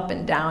roll up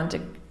and down to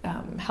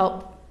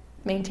help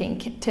maintain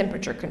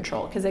temperature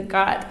control. Because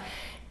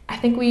I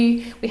think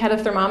we had a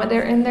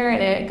thermometer in there,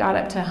 and it got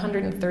up to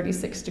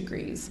 136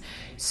 degrees.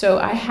 So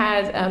I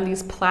had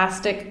these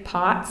plastic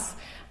pots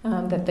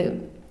that the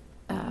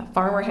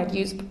farmer had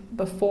used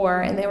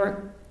before, and they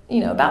were,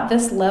 about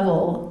this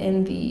level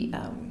in the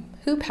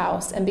hoop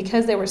house. And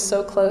because they were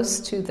so close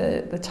to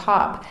the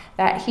top,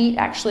 that heat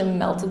actually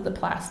melted the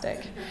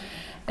plastic.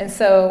 And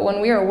so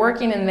when we were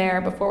working in there,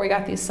 before we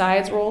got these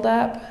sides rolled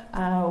up,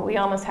 we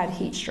almost had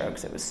heat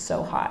strokes. It was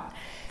so hot.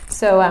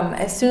 So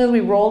as soon as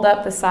we rolled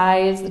up the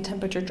sides, the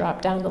temperature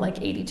dropped down to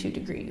like 82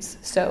 degrees.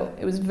 So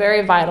it was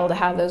very vital to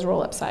have those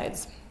roll-up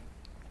sides.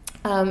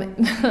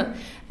 The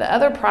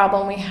other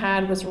problem we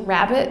had was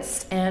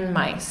rabbits and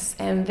mice.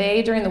 And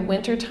they, during the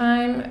winter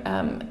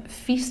time,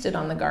 feasted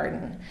on the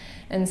garden.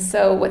 And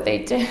so what they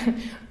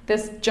did,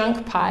 this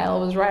junk pile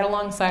was right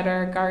alongside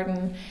our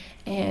garden.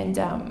 And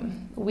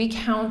we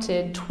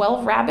counted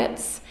 12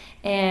 rabbits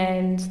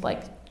and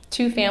like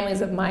 2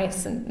 families of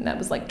mice, and that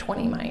was like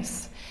 20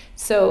 mice.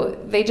 So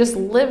they just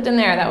lived in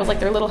there. That was like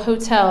their little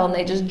hotel, and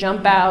they just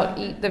jump out,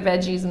 eat the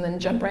veggies, and then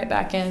jump right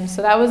back in.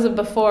 So that was a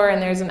before, and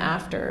there's an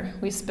after.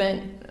 We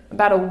spent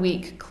about a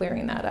week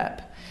clearing that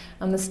up.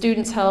 The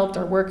students helped,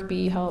 our work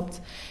bee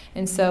helped,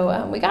 and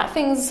so we got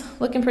things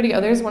looking pretty good.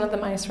 Oh, there's one of the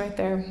mice right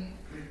there.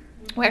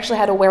 We actually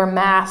had to wear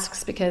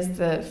masks because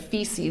the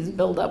feces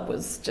buildup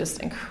was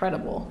just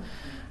incredible.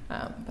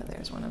 But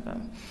there's one of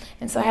them.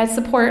 And so I had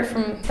support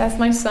that's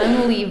my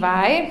son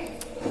Levi,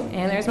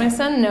 and there's my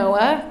son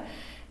Noah.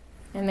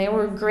 And they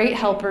were great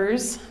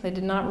helpers. They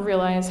did not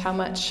realize how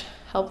much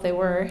help they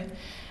were.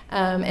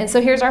 And so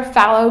here's our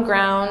fallow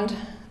ground.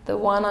 The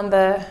one on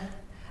the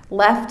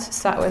left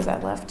side, was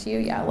that left to you?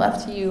 Yeah,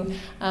 left to you.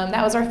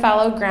 That was our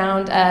fallow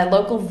ground. A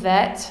local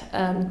vet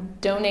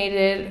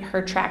donated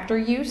her tractor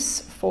use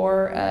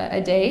for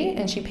a day,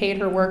 and she paid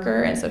her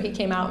worker, and so he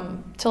came out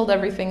and tilled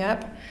everything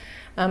up.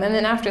 And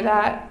then after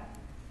that,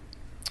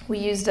 we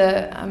used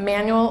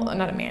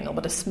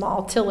a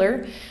small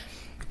tiller,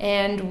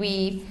 and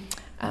we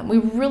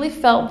really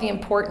felt the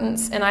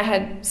importance, and I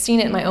had seen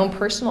it in my own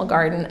personal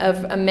garden,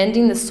 of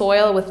amending the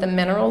soil with the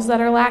minerals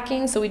that are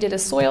lacking. So we did a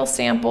soil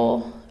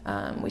sample,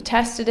 we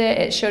tested it,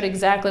 it showed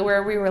exactly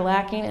where we were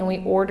lacking, and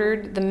we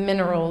ordered the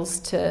minerals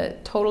to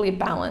totally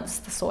balance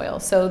the soil.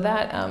 So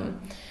that, I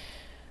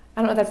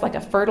don't know if that's like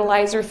a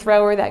fertilizer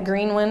thrower, that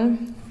green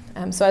one.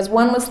 So as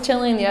one was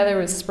tilling, the other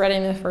was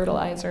spreading the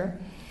fertilizer.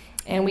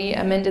 And we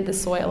amended the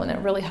soil, and it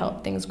really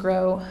helped things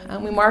grow.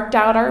 We marked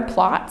out our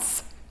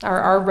plots,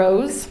 our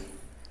rows.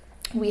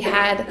 We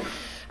had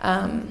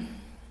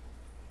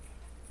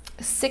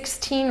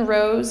 16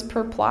 rows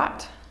per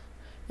plot.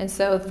 And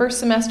so the first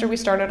semester we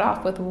started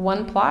off with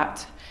 1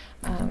 plot.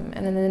 And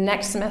then the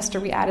next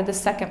semester we added the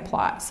second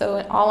plot.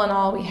 So all in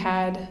all we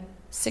had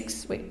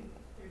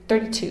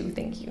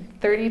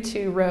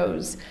 32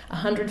 rows,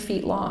 100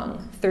 feet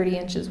long, 30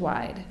 inches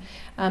wide.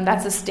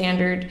 That's a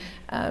standard.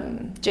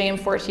 J.M.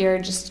 Fort here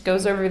just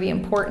goes over the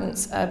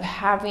importance of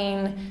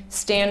having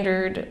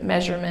standard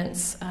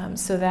measurements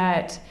so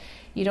that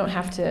you don't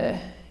have to,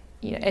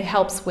 it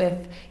helps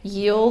with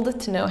yield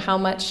to know how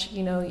much,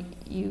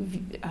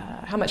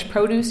 how much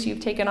produce you've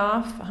taken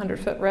off,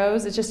 100-foot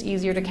rows. It's just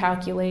easier to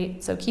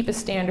calculate. So keep a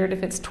standard.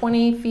 If it's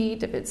 20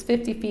 feet, if it's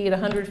 50 feet,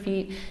 100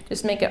 feet,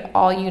 just make it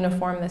all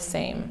uniform the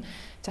same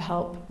to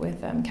help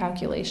with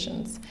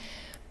calculations.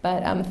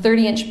 But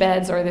 30-inch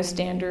beds are the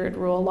standard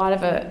rule. A lot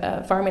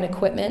of farming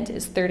equipment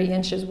is 30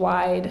 inches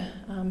wide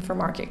for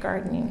market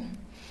gardening.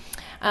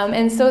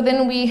 And so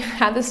then we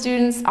had the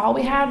students, all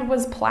we had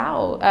was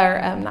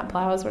not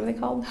plows, what are they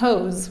called?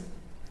 Hose.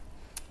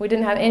 We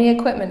didn't have any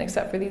equipment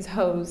except for these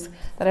hose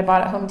that I bought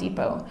at Home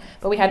Depot.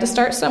 But we had to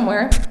start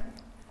somewhere.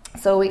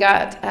 So we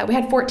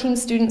had 14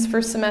 students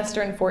first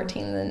semester and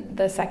 14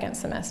 the second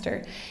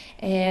semester.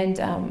 And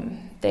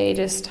they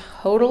just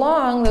hoed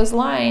along those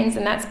lines,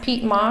 and that's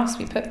peat moss.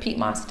 We put peat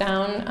moss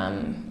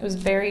down. It was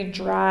very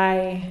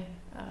dry,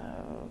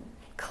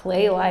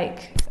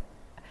 clay-like,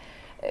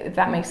 if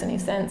that makes any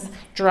sense,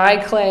 dry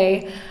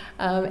clay.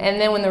 And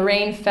then when the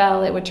rain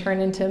fell, it would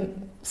turn into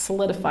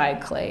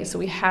solidified clay, so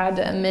we had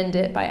to amend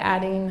it by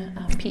adding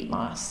peat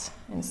moss.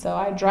 And so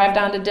I drive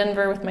down to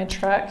Denver with my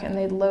truck, and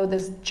they'd load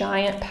this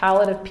giant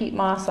pallet of peat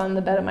moss on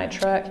the bed of my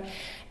truck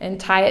and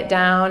tie it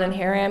down, and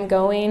here I am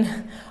going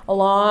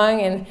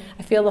along, and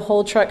I feel the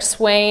whole truck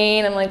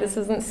swaying. I'm like, this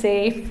isn't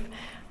safe.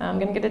 I'm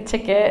going to get a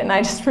ticket. And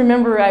I just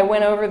remember I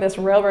went over this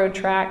railroad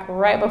track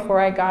right before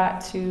I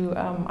got to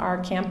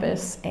our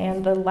campus,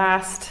 and the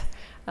last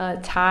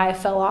tie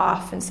fell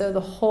off, and so the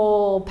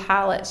whole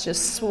pallet's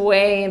just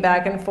swaying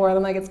back and forth.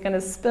 I'm like, it's going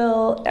to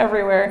spill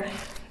everywhere,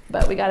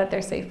 but we got it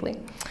there safely.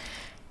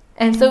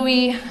 And so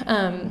we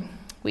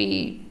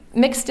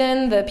mixed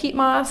in the peat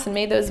moss and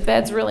made those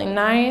beds really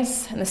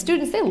nice, and the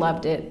students, they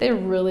loved it. They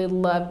really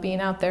loved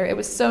being out there. It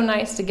was so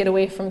nice to get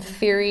away from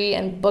theory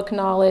and book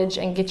knowledge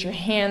and get your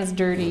hands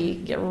dirty,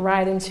 get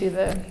right into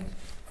the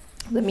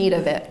meat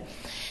of it.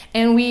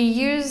 And we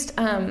used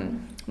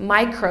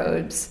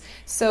microbes.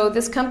 So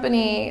this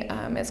company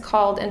is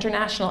called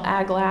International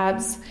Ag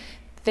Labs.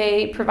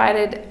 They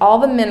provided all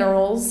the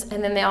minerals,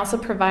 and then they also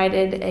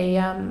provided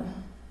a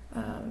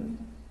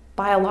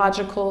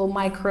biological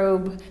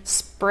microbe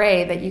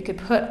spray that you could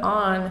put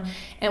on.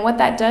 And what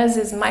that does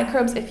is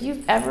microbes, if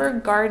you've ever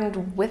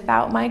gardened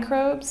without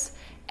microbes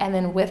and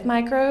then with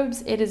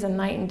microbes, it is a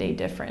night and day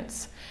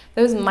difference.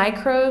 Those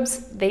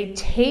microbes, they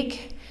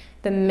take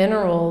the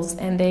minerals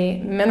and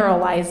they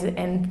mineralize it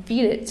and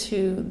feed it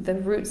to the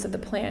roots of the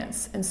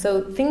plants. And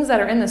so things that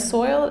are in the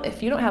soil,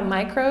 if you don't have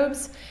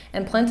microbes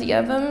and plenty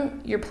of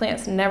them, your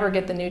plants never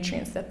get the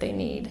nutrients that they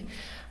need.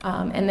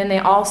 And then they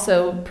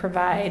also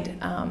provide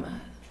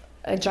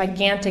a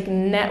gigantic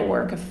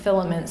network of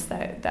filaments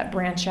that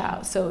branch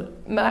out. So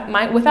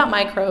without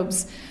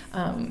microbes,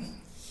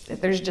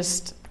 there's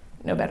just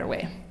no better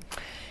way.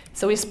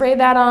 So we sprayed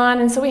that on,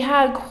 and so we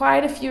had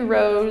quite a few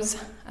rows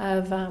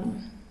of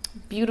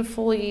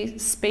beautifully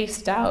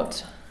spaced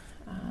out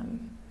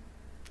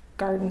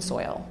garden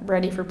soil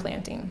ready for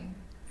planting.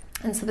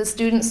 And so the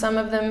students, some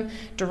of them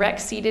direct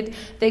seeded,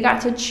 they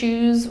got to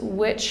choose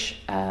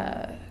which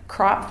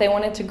crop they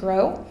wanted to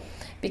grow,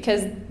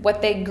 because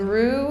what they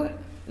grew,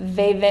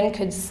 they then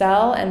could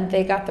sell, and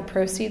they got the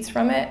proceeds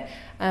from it.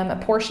 A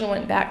portion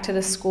went back to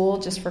the school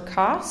just for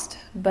cost,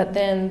 but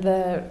then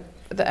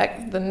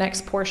the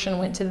next portion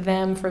went to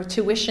them for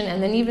tuition,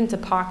 and then even to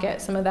pocket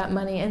some of that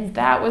money. And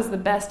that was the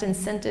best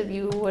incentive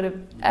you would have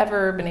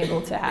ever been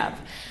able to have,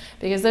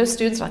 because those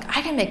students were like,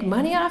 I can make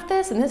money off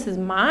this, and this is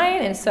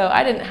mine. And so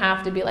I didn't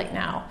have to be like,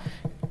 now,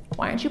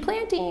 why aren't you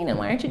planting, and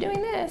why aren't you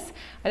doing this?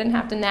 I didn't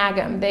have to nag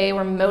them. They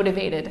were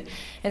motivated.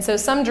 And so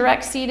some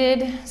direct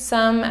seeded,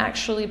 some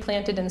actually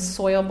planted in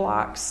soil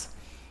blocks,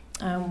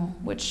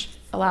 which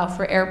allow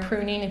for air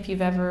pruning if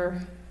you've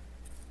ever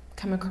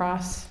come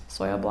across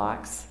soil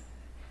blocks.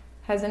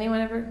 Has anyone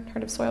ever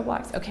heard of soil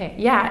blocks? Okay,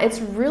 yeah, it's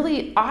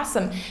really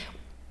awesome.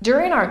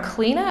 During our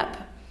cleanup,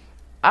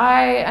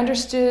 I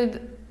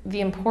understood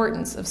the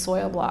importance of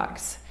soil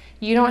blocks.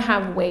 You don't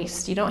have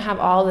waste. You don't have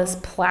all this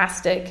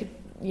plastic,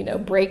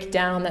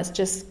 breakdown that's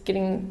just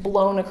getting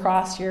blown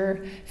across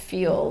your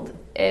field.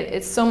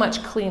 It's so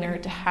much cleaner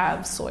to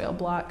have soil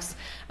blocks,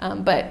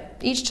 but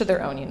each to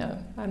their own,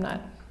 I'm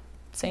not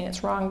saying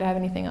it's wrong to have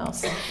anything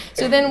else.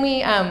 So then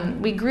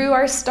we grew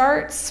our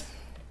starts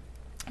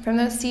from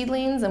those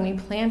seedlings, and we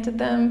planted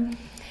them.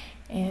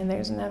 And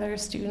there's another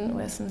student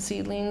with some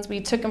seedlings.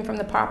 We took them from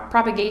the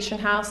propagation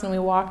house, and we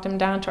walked them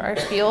down to our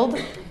field.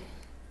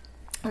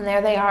 And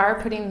there they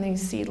are, putting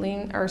these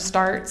seedling or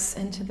starts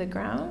into the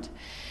ground.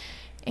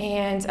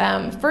 And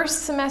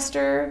first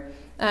semester,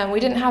 we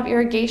didn't have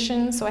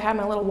irrigation, so I had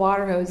my little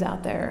water hose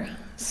out there,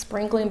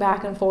 sprinkling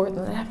back and forth,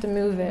 and I have to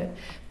move it.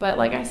 But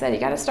like I said, you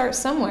got to start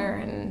somewhere,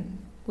 and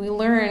we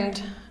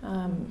learned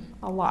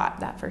a lot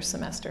that first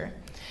semester.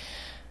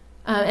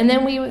 And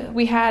then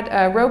we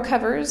had row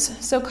covers.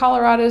 So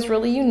Colorado is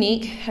really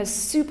unique, has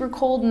super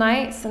cold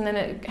nights, and then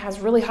it has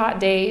really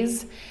hot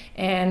days.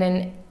 And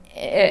then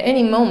at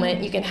any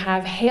moment, you can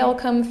have hail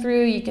come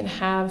through, you can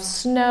have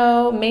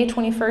snow. May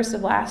 21st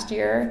of last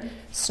year,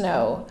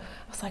 snow.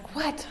 I was like,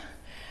 what?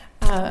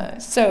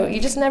 So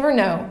you just never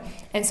know.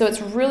 And so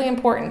it's really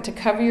important to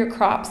cover your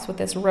crops with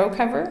this row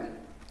cover.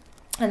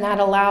 And that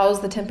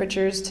allows the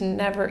temperatures to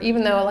never,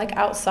 even though like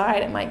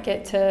outside it might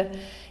get to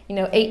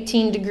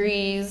 18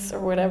 degrees or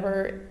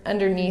whatever,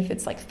 underneath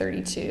it's like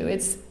 32.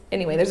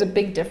 Anyway, there's a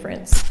big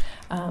difference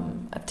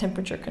of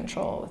temperature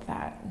control with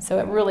that. And so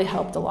it really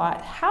helped a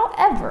lot.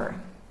 However,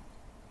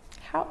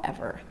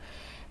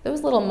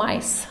 those little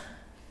mice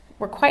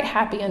were quite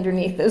happy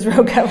underneath those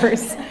row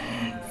covers.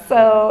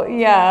 So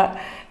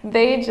yeah,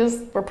 they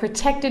just were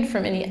protected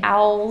from any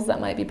owls that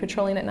might be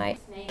patrolling at night.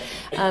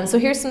 So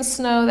here's some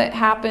snow that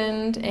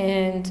happened,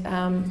 and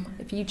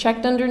if you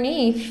checked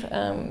underneath,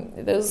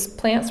 those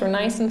plants were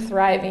nice and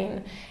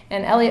thriving.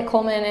 And Elliot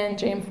Coleman and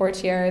James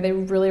Fortier, they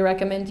really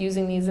recommend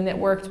using these, and it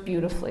worked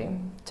beautifully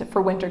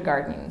for winter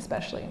gardening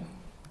especially.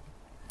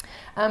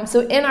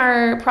 So in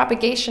our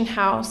propagation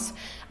house,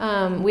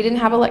 we didn't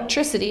have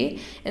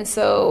electricity, and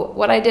so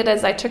what I did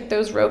is I took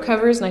those row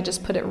covers and I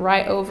just put it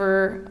right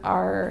over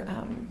our,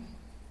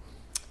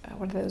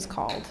 what are those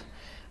called?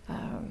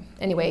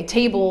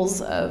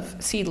 tables of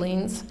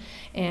seedlings,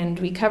 and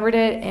we covered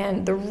it.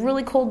 And the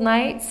really cold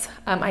nights,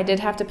 I did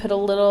have to put a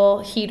little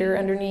heater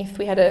underneath.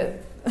 We had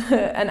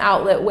an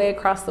outlet way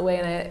across the way,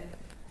 and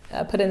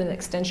I put in an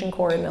extension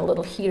cord and a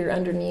little heater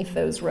underneath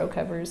those row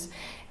covers,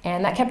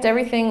 and that kept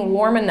everything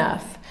warm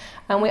enough.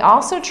 We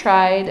also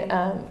tried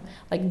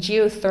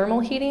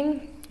geothermal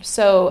heating.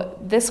 So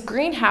this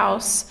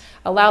greenhouse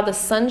allowed the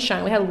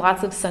sunshine. We had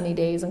lots of sunny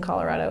days in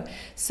Colorado.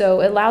 So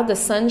it allowed the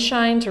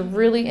sunshine to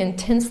really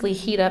intensely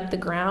heat up the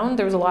ground.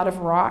 There was a lot of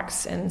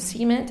rocks and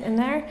cement in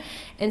there.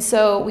 And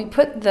so we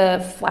put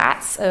the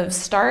flats of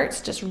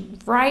starts just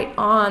right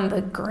on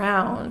the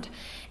ground.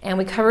 And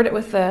we covered it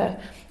with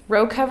a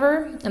row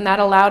cover, and that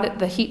allowed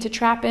the heat to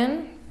trap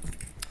in.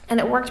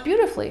 And it worked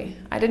beautifully.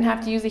 I didn't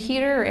have to use a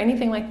heater or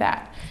anything like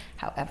that.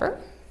 However,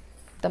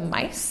 the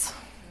mice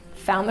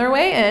found their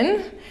way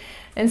in,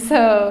 and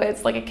so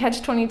it's like a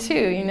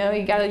catch-22.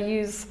 You got to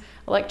use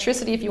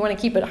electricity if you want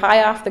to keep it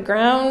high off the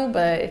ground,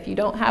 but if you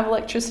don't have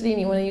electricity and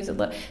you want to use it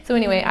so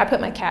anyway, I put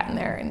my cat in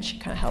there, and she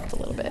kind of helped a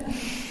little bit.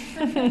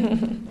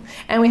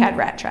 And we had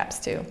rat traps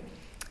too,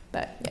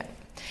 but yeah.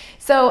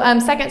 So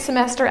second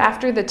semester,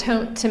 after the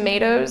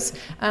tomatoes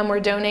were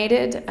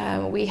donated,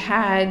 we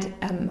had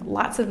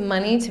lots of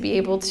money to be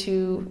able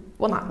to,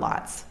 well, not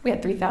lots, we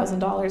had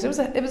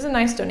 $3,000. It was a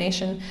nice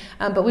donation,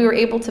 but we were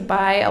able to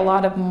buy a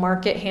lot of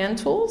market hand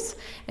tools.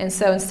 And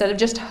so instead of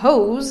just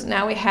hoes,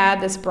 now we had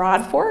this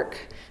broad fork,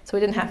 so we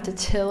didn't have to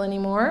till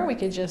anymore. We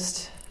could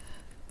just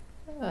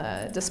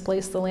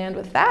displace the land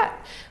with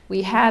that.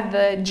 We had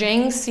the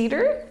Jang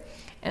seeder,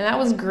 and that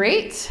was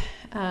great.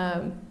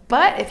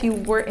 But if you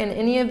were in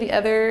any of the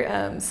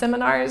other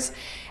seminars,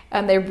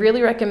 they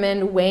really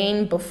recommend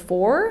weighing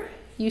before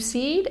you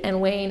seed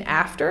and weighing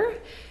after,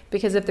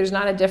 because if there's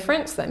not a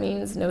difference, that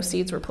means no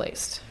seeds were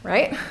placed,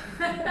 right?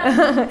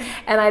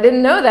 And I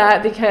didn't know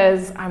that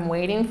because I'm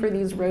waiting for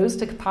these rows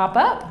to pop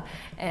up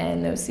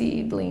and no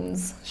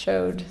seedlings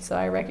showed. So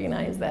I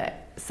recognized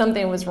that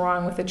something was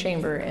wrong with the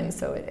chamber, and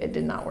so it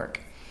did not work.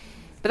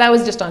 But that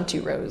was just on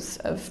 2 rows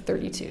of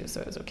 32, so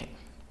it was okay.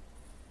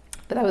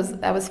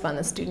 But that was fun.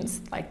 The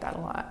students liked that a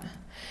lot.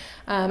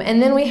 And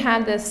then we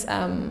had this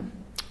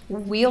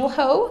wheel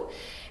hoe,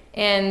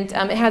 and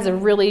it has a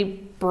really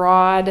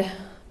broad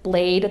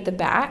blade at the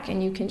back,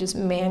 and you can just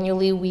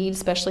manually weed,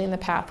 especially in the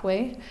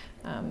pathway.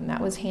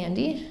 That was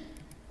handy.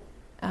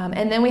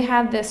 And then we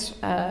had this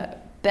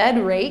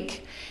bed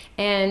rake,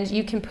 and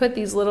you can put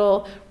these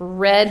little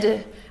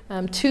red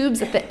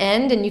tubes at the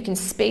end, and you can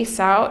space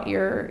out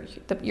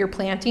your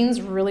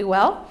plantings really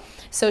well.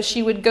 So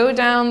she would go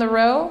down the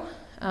row.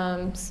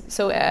 This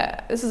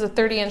is a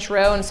 30-inch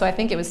row, and so I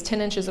think it was 10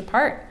 inches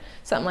apart,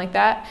 something like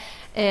that.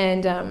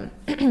 And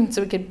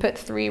so we could put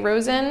 3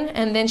 rows in,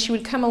 and then she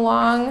would come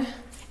along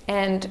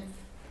and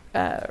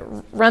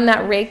run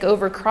that rake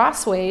over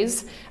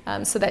crossways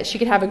so that she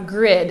could have a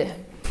grid.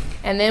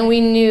 And then we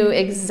knew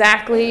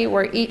exactly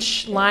where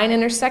each line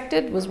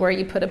intersected was where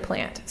you put a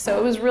plant. So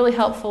it was really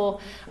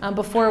helpful.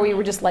 Before we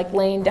were just like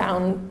laying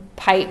down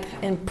pipe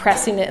and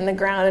pressing it in the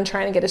ground and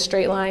trying to get a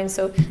straight line.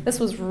 So this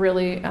was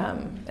really,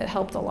 it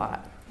helped a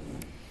lot.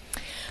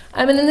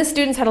 And then the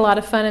students had a lot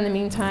of fun in the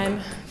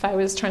meantime. If I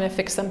was trying to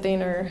fix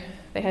something or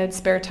they had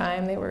spare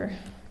time, they were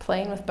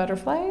playing with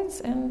butterflies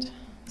and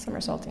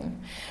somersaulting.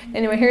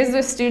 Anyway, here's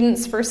the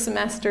students' first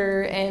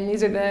semester, and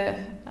these are the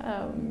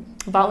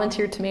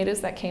volunteer tomatoes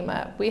that came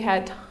up. We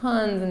had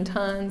tons and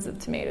tons of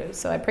tomatoes,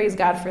 so I praise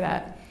God for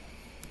that.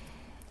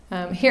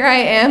 Here I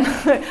am.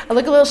 I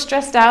look a little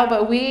stressed out,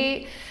 but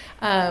we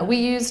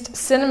used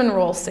cinnamon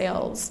roll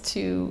sales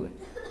to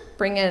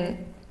bring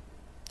in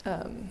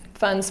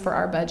funds for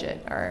our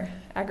budget, our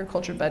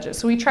agriculture budget.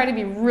 So we try to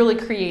be really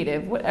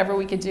creative, whatever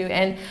we could do.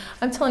 And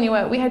I'm telling you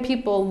what, we had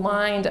people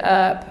lined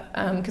up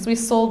because we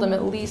sold them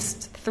at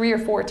least 3 or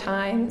 4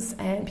 times,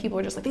 and people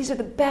were just like, these are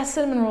the best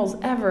cinnamon rolls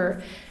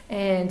ever.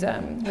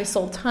 And we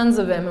sold tons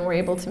of them, and we're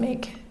able to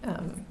make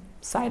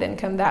side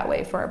income that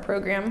way for our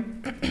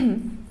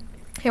program.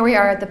 Here we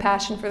are at the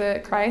Passion for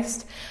the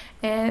Christ,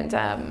 and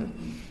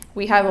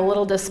we have a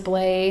little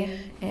display,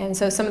 and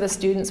so some of the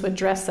students would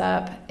dress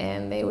up,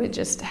 and they would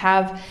just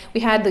we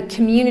had the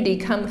community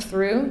come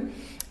through,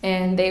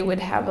 and they would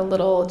have a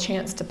little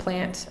chance to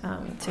plant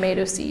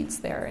tomato seeds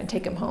there and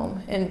take them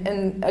home.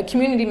 And a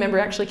community member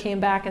actually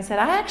came back and said,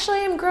 I actually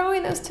am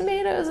growing those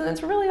tomatoes, and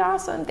it's really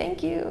awesome,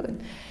 thank you.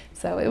 And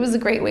so it was a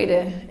great way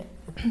to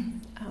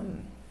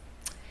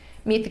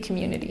meet the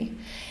community.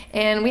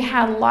 And we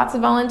had lots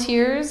of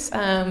volunteers.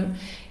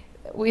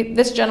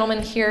 This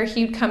gentleman here,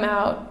 he'd come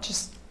out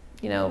just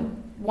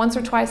once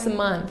or twice a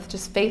month,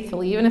 just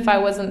faithfully. Even if I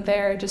wasn't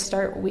there, just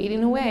start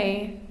weeding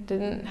away.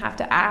 Didn't have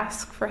to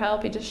ask for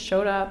help. He just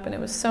showed up, and it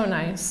was so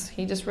nice.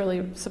 He just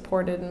really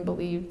supported and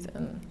believed.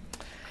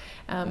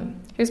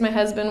 And here's my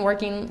husband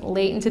working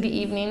late into the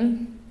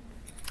evening.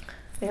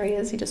 There he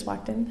is. He just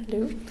walked in.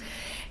 Hello.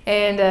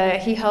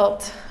 And he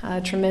helped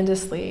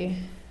tremendously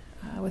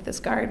with this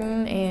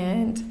garden.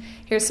 And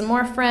here's some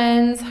more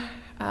friends.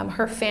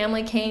 Her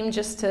family came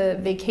just to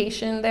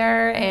vacation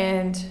there,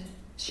 and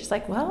she's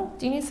like, well,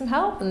 do you need some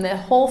help? And the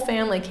whole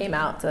family came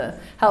out to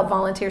help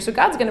volunteer. So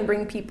God's going to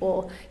bring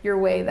people your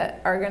way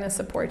that are going to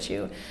support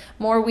you.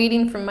 More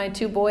weeding from my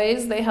 2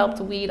 boys. They helped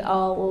weed a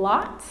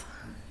lot.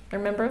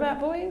 Remember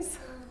that, boys?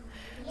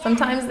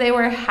 Sometimes they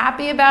were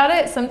happy about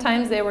it.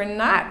 Sometimes they were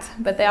not.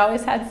 But they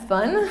always had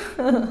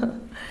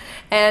fun.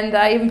 And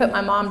I even put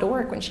my mom to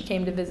work when she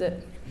came to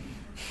visit.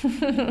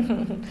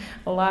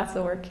 Lots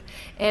of work.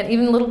 And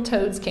even little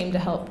toads came to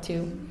help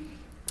too.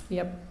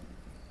 Yep.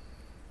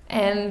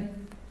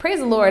 And praise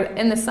the Lord,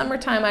 in the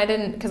summertime I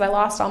didn't, because I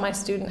lost all my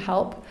student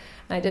help,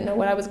 and I didn't know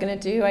what I was going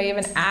to do. I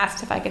even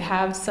asked if I could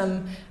have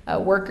some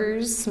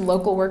workers, some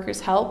local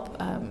workers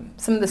help.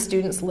 Some of the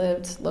students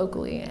lived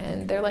locally,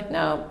 and they're like,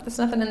 no, there's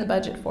nothing in the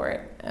budget for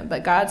it.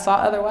 But God saw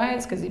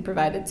otherwise because he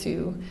provided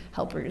 2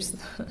 helpers.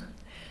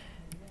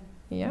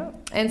 Yeah.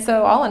 And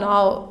so all in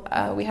all,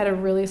 we had a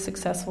really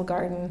successful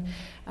garden.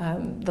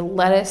 The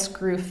lettuce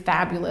grew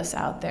fabulous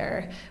out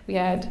there. We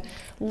had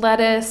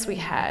lettuce, we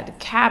had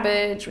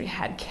cabbage, we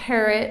had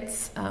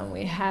carrots,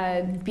 we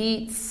had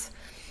beets,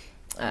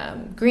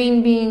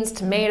 green beans,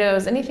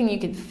 tomatoes, anything you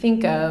could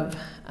think of.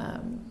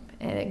 And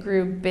it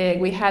grew big.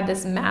 We had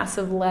this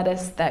massive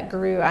lettuce that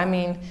grew, I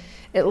mean,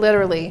 it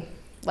literally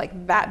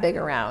like that big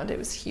around. It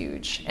was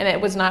huge. And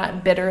it was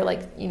not bitter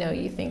like,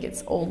 you think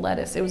it's old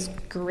lettuce. It was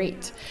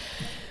great.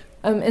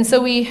 And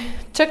so we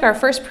took our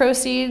first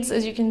proceeds,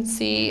 as you can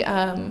see,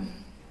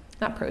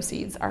 not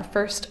proceeds, our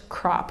first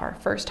crop, our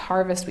first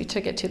harvest, we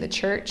took it to the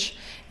church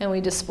and we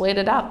displayed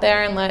it out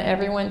there and let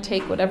everyone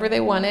take whatever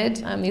they wanted.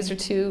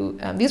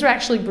 These were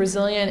actually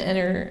Brazilian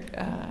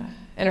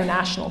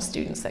international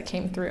students that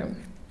came through.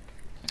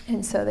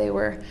 And so they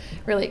were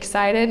really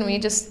excited, and we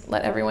just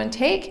let everyone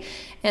take.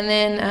 And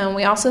then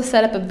we also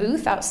set up a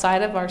booth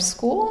outside of our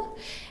school,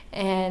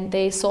 and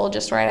they sold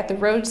just right at the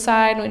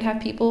roadside, and we'd have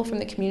people from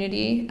the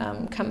community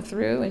come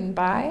through and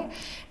buy.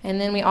 And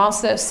then we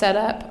also set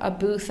up a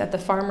booth at the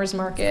farmer's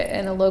market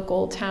in a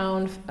local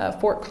town,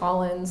 Fort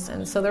Collins.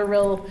 And so they're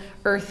real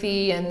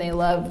earthy, and they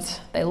loved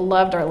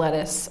our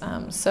lettuce.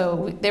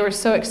 They were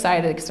so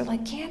excited because they're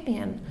like,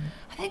 Campion,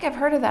 I think I've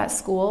heard of that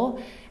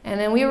school. And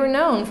then we were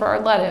known for our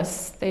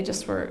lettuce. They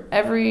just were,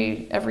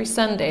 every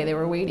Sunday they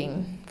were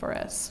waiting for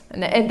us.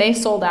 And they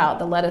sold out.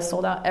 The lettuce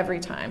sold out every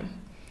time.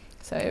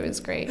 So it was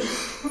great.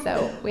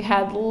 So we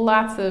had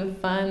lots of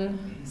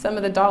fun. Some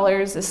of the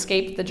dollars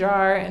escaped the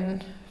jar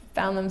and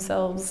found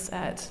themselves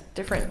at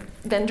different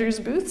vendors'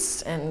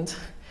 booths.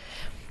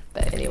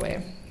 But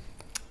anyway,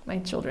 my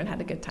children had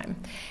a good time.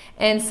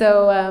 And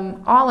so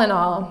all in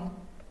all,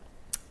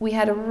 we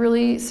had a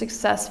really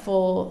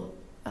successful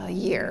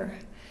year.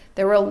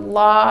 There were a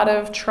lot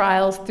of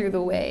trials through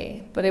the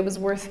way, but it was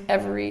worth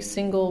every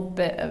single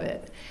bit of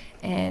it.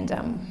 And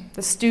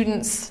the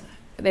students,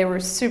 they were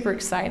super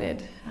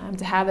excited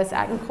to have this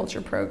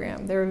agriculture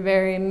program. They were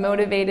very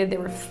motivated. They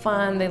were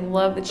fun. They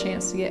loved the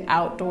chance to get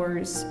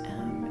outdoors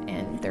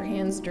and their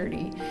hands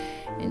dirty.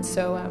 And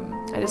so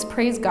I just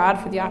praise God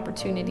for the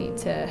opportunity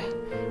to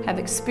have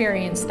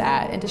experienced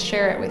that and to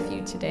share it with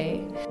you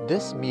today.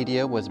 This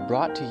media was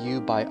brought to you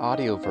by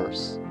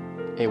Audioverse,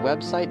 a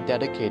website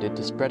dedicated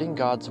to spreading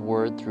God's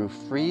Word through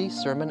free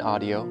sermon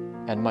audio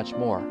and much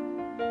more.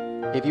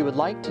 If you would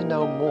like to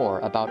know more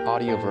about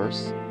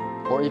Audioverse,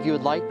 or if you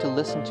would like to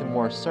listen to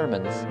more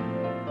sermons,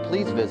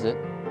 please visit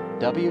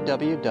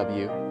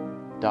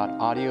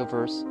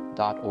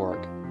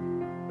www.audioverse.org.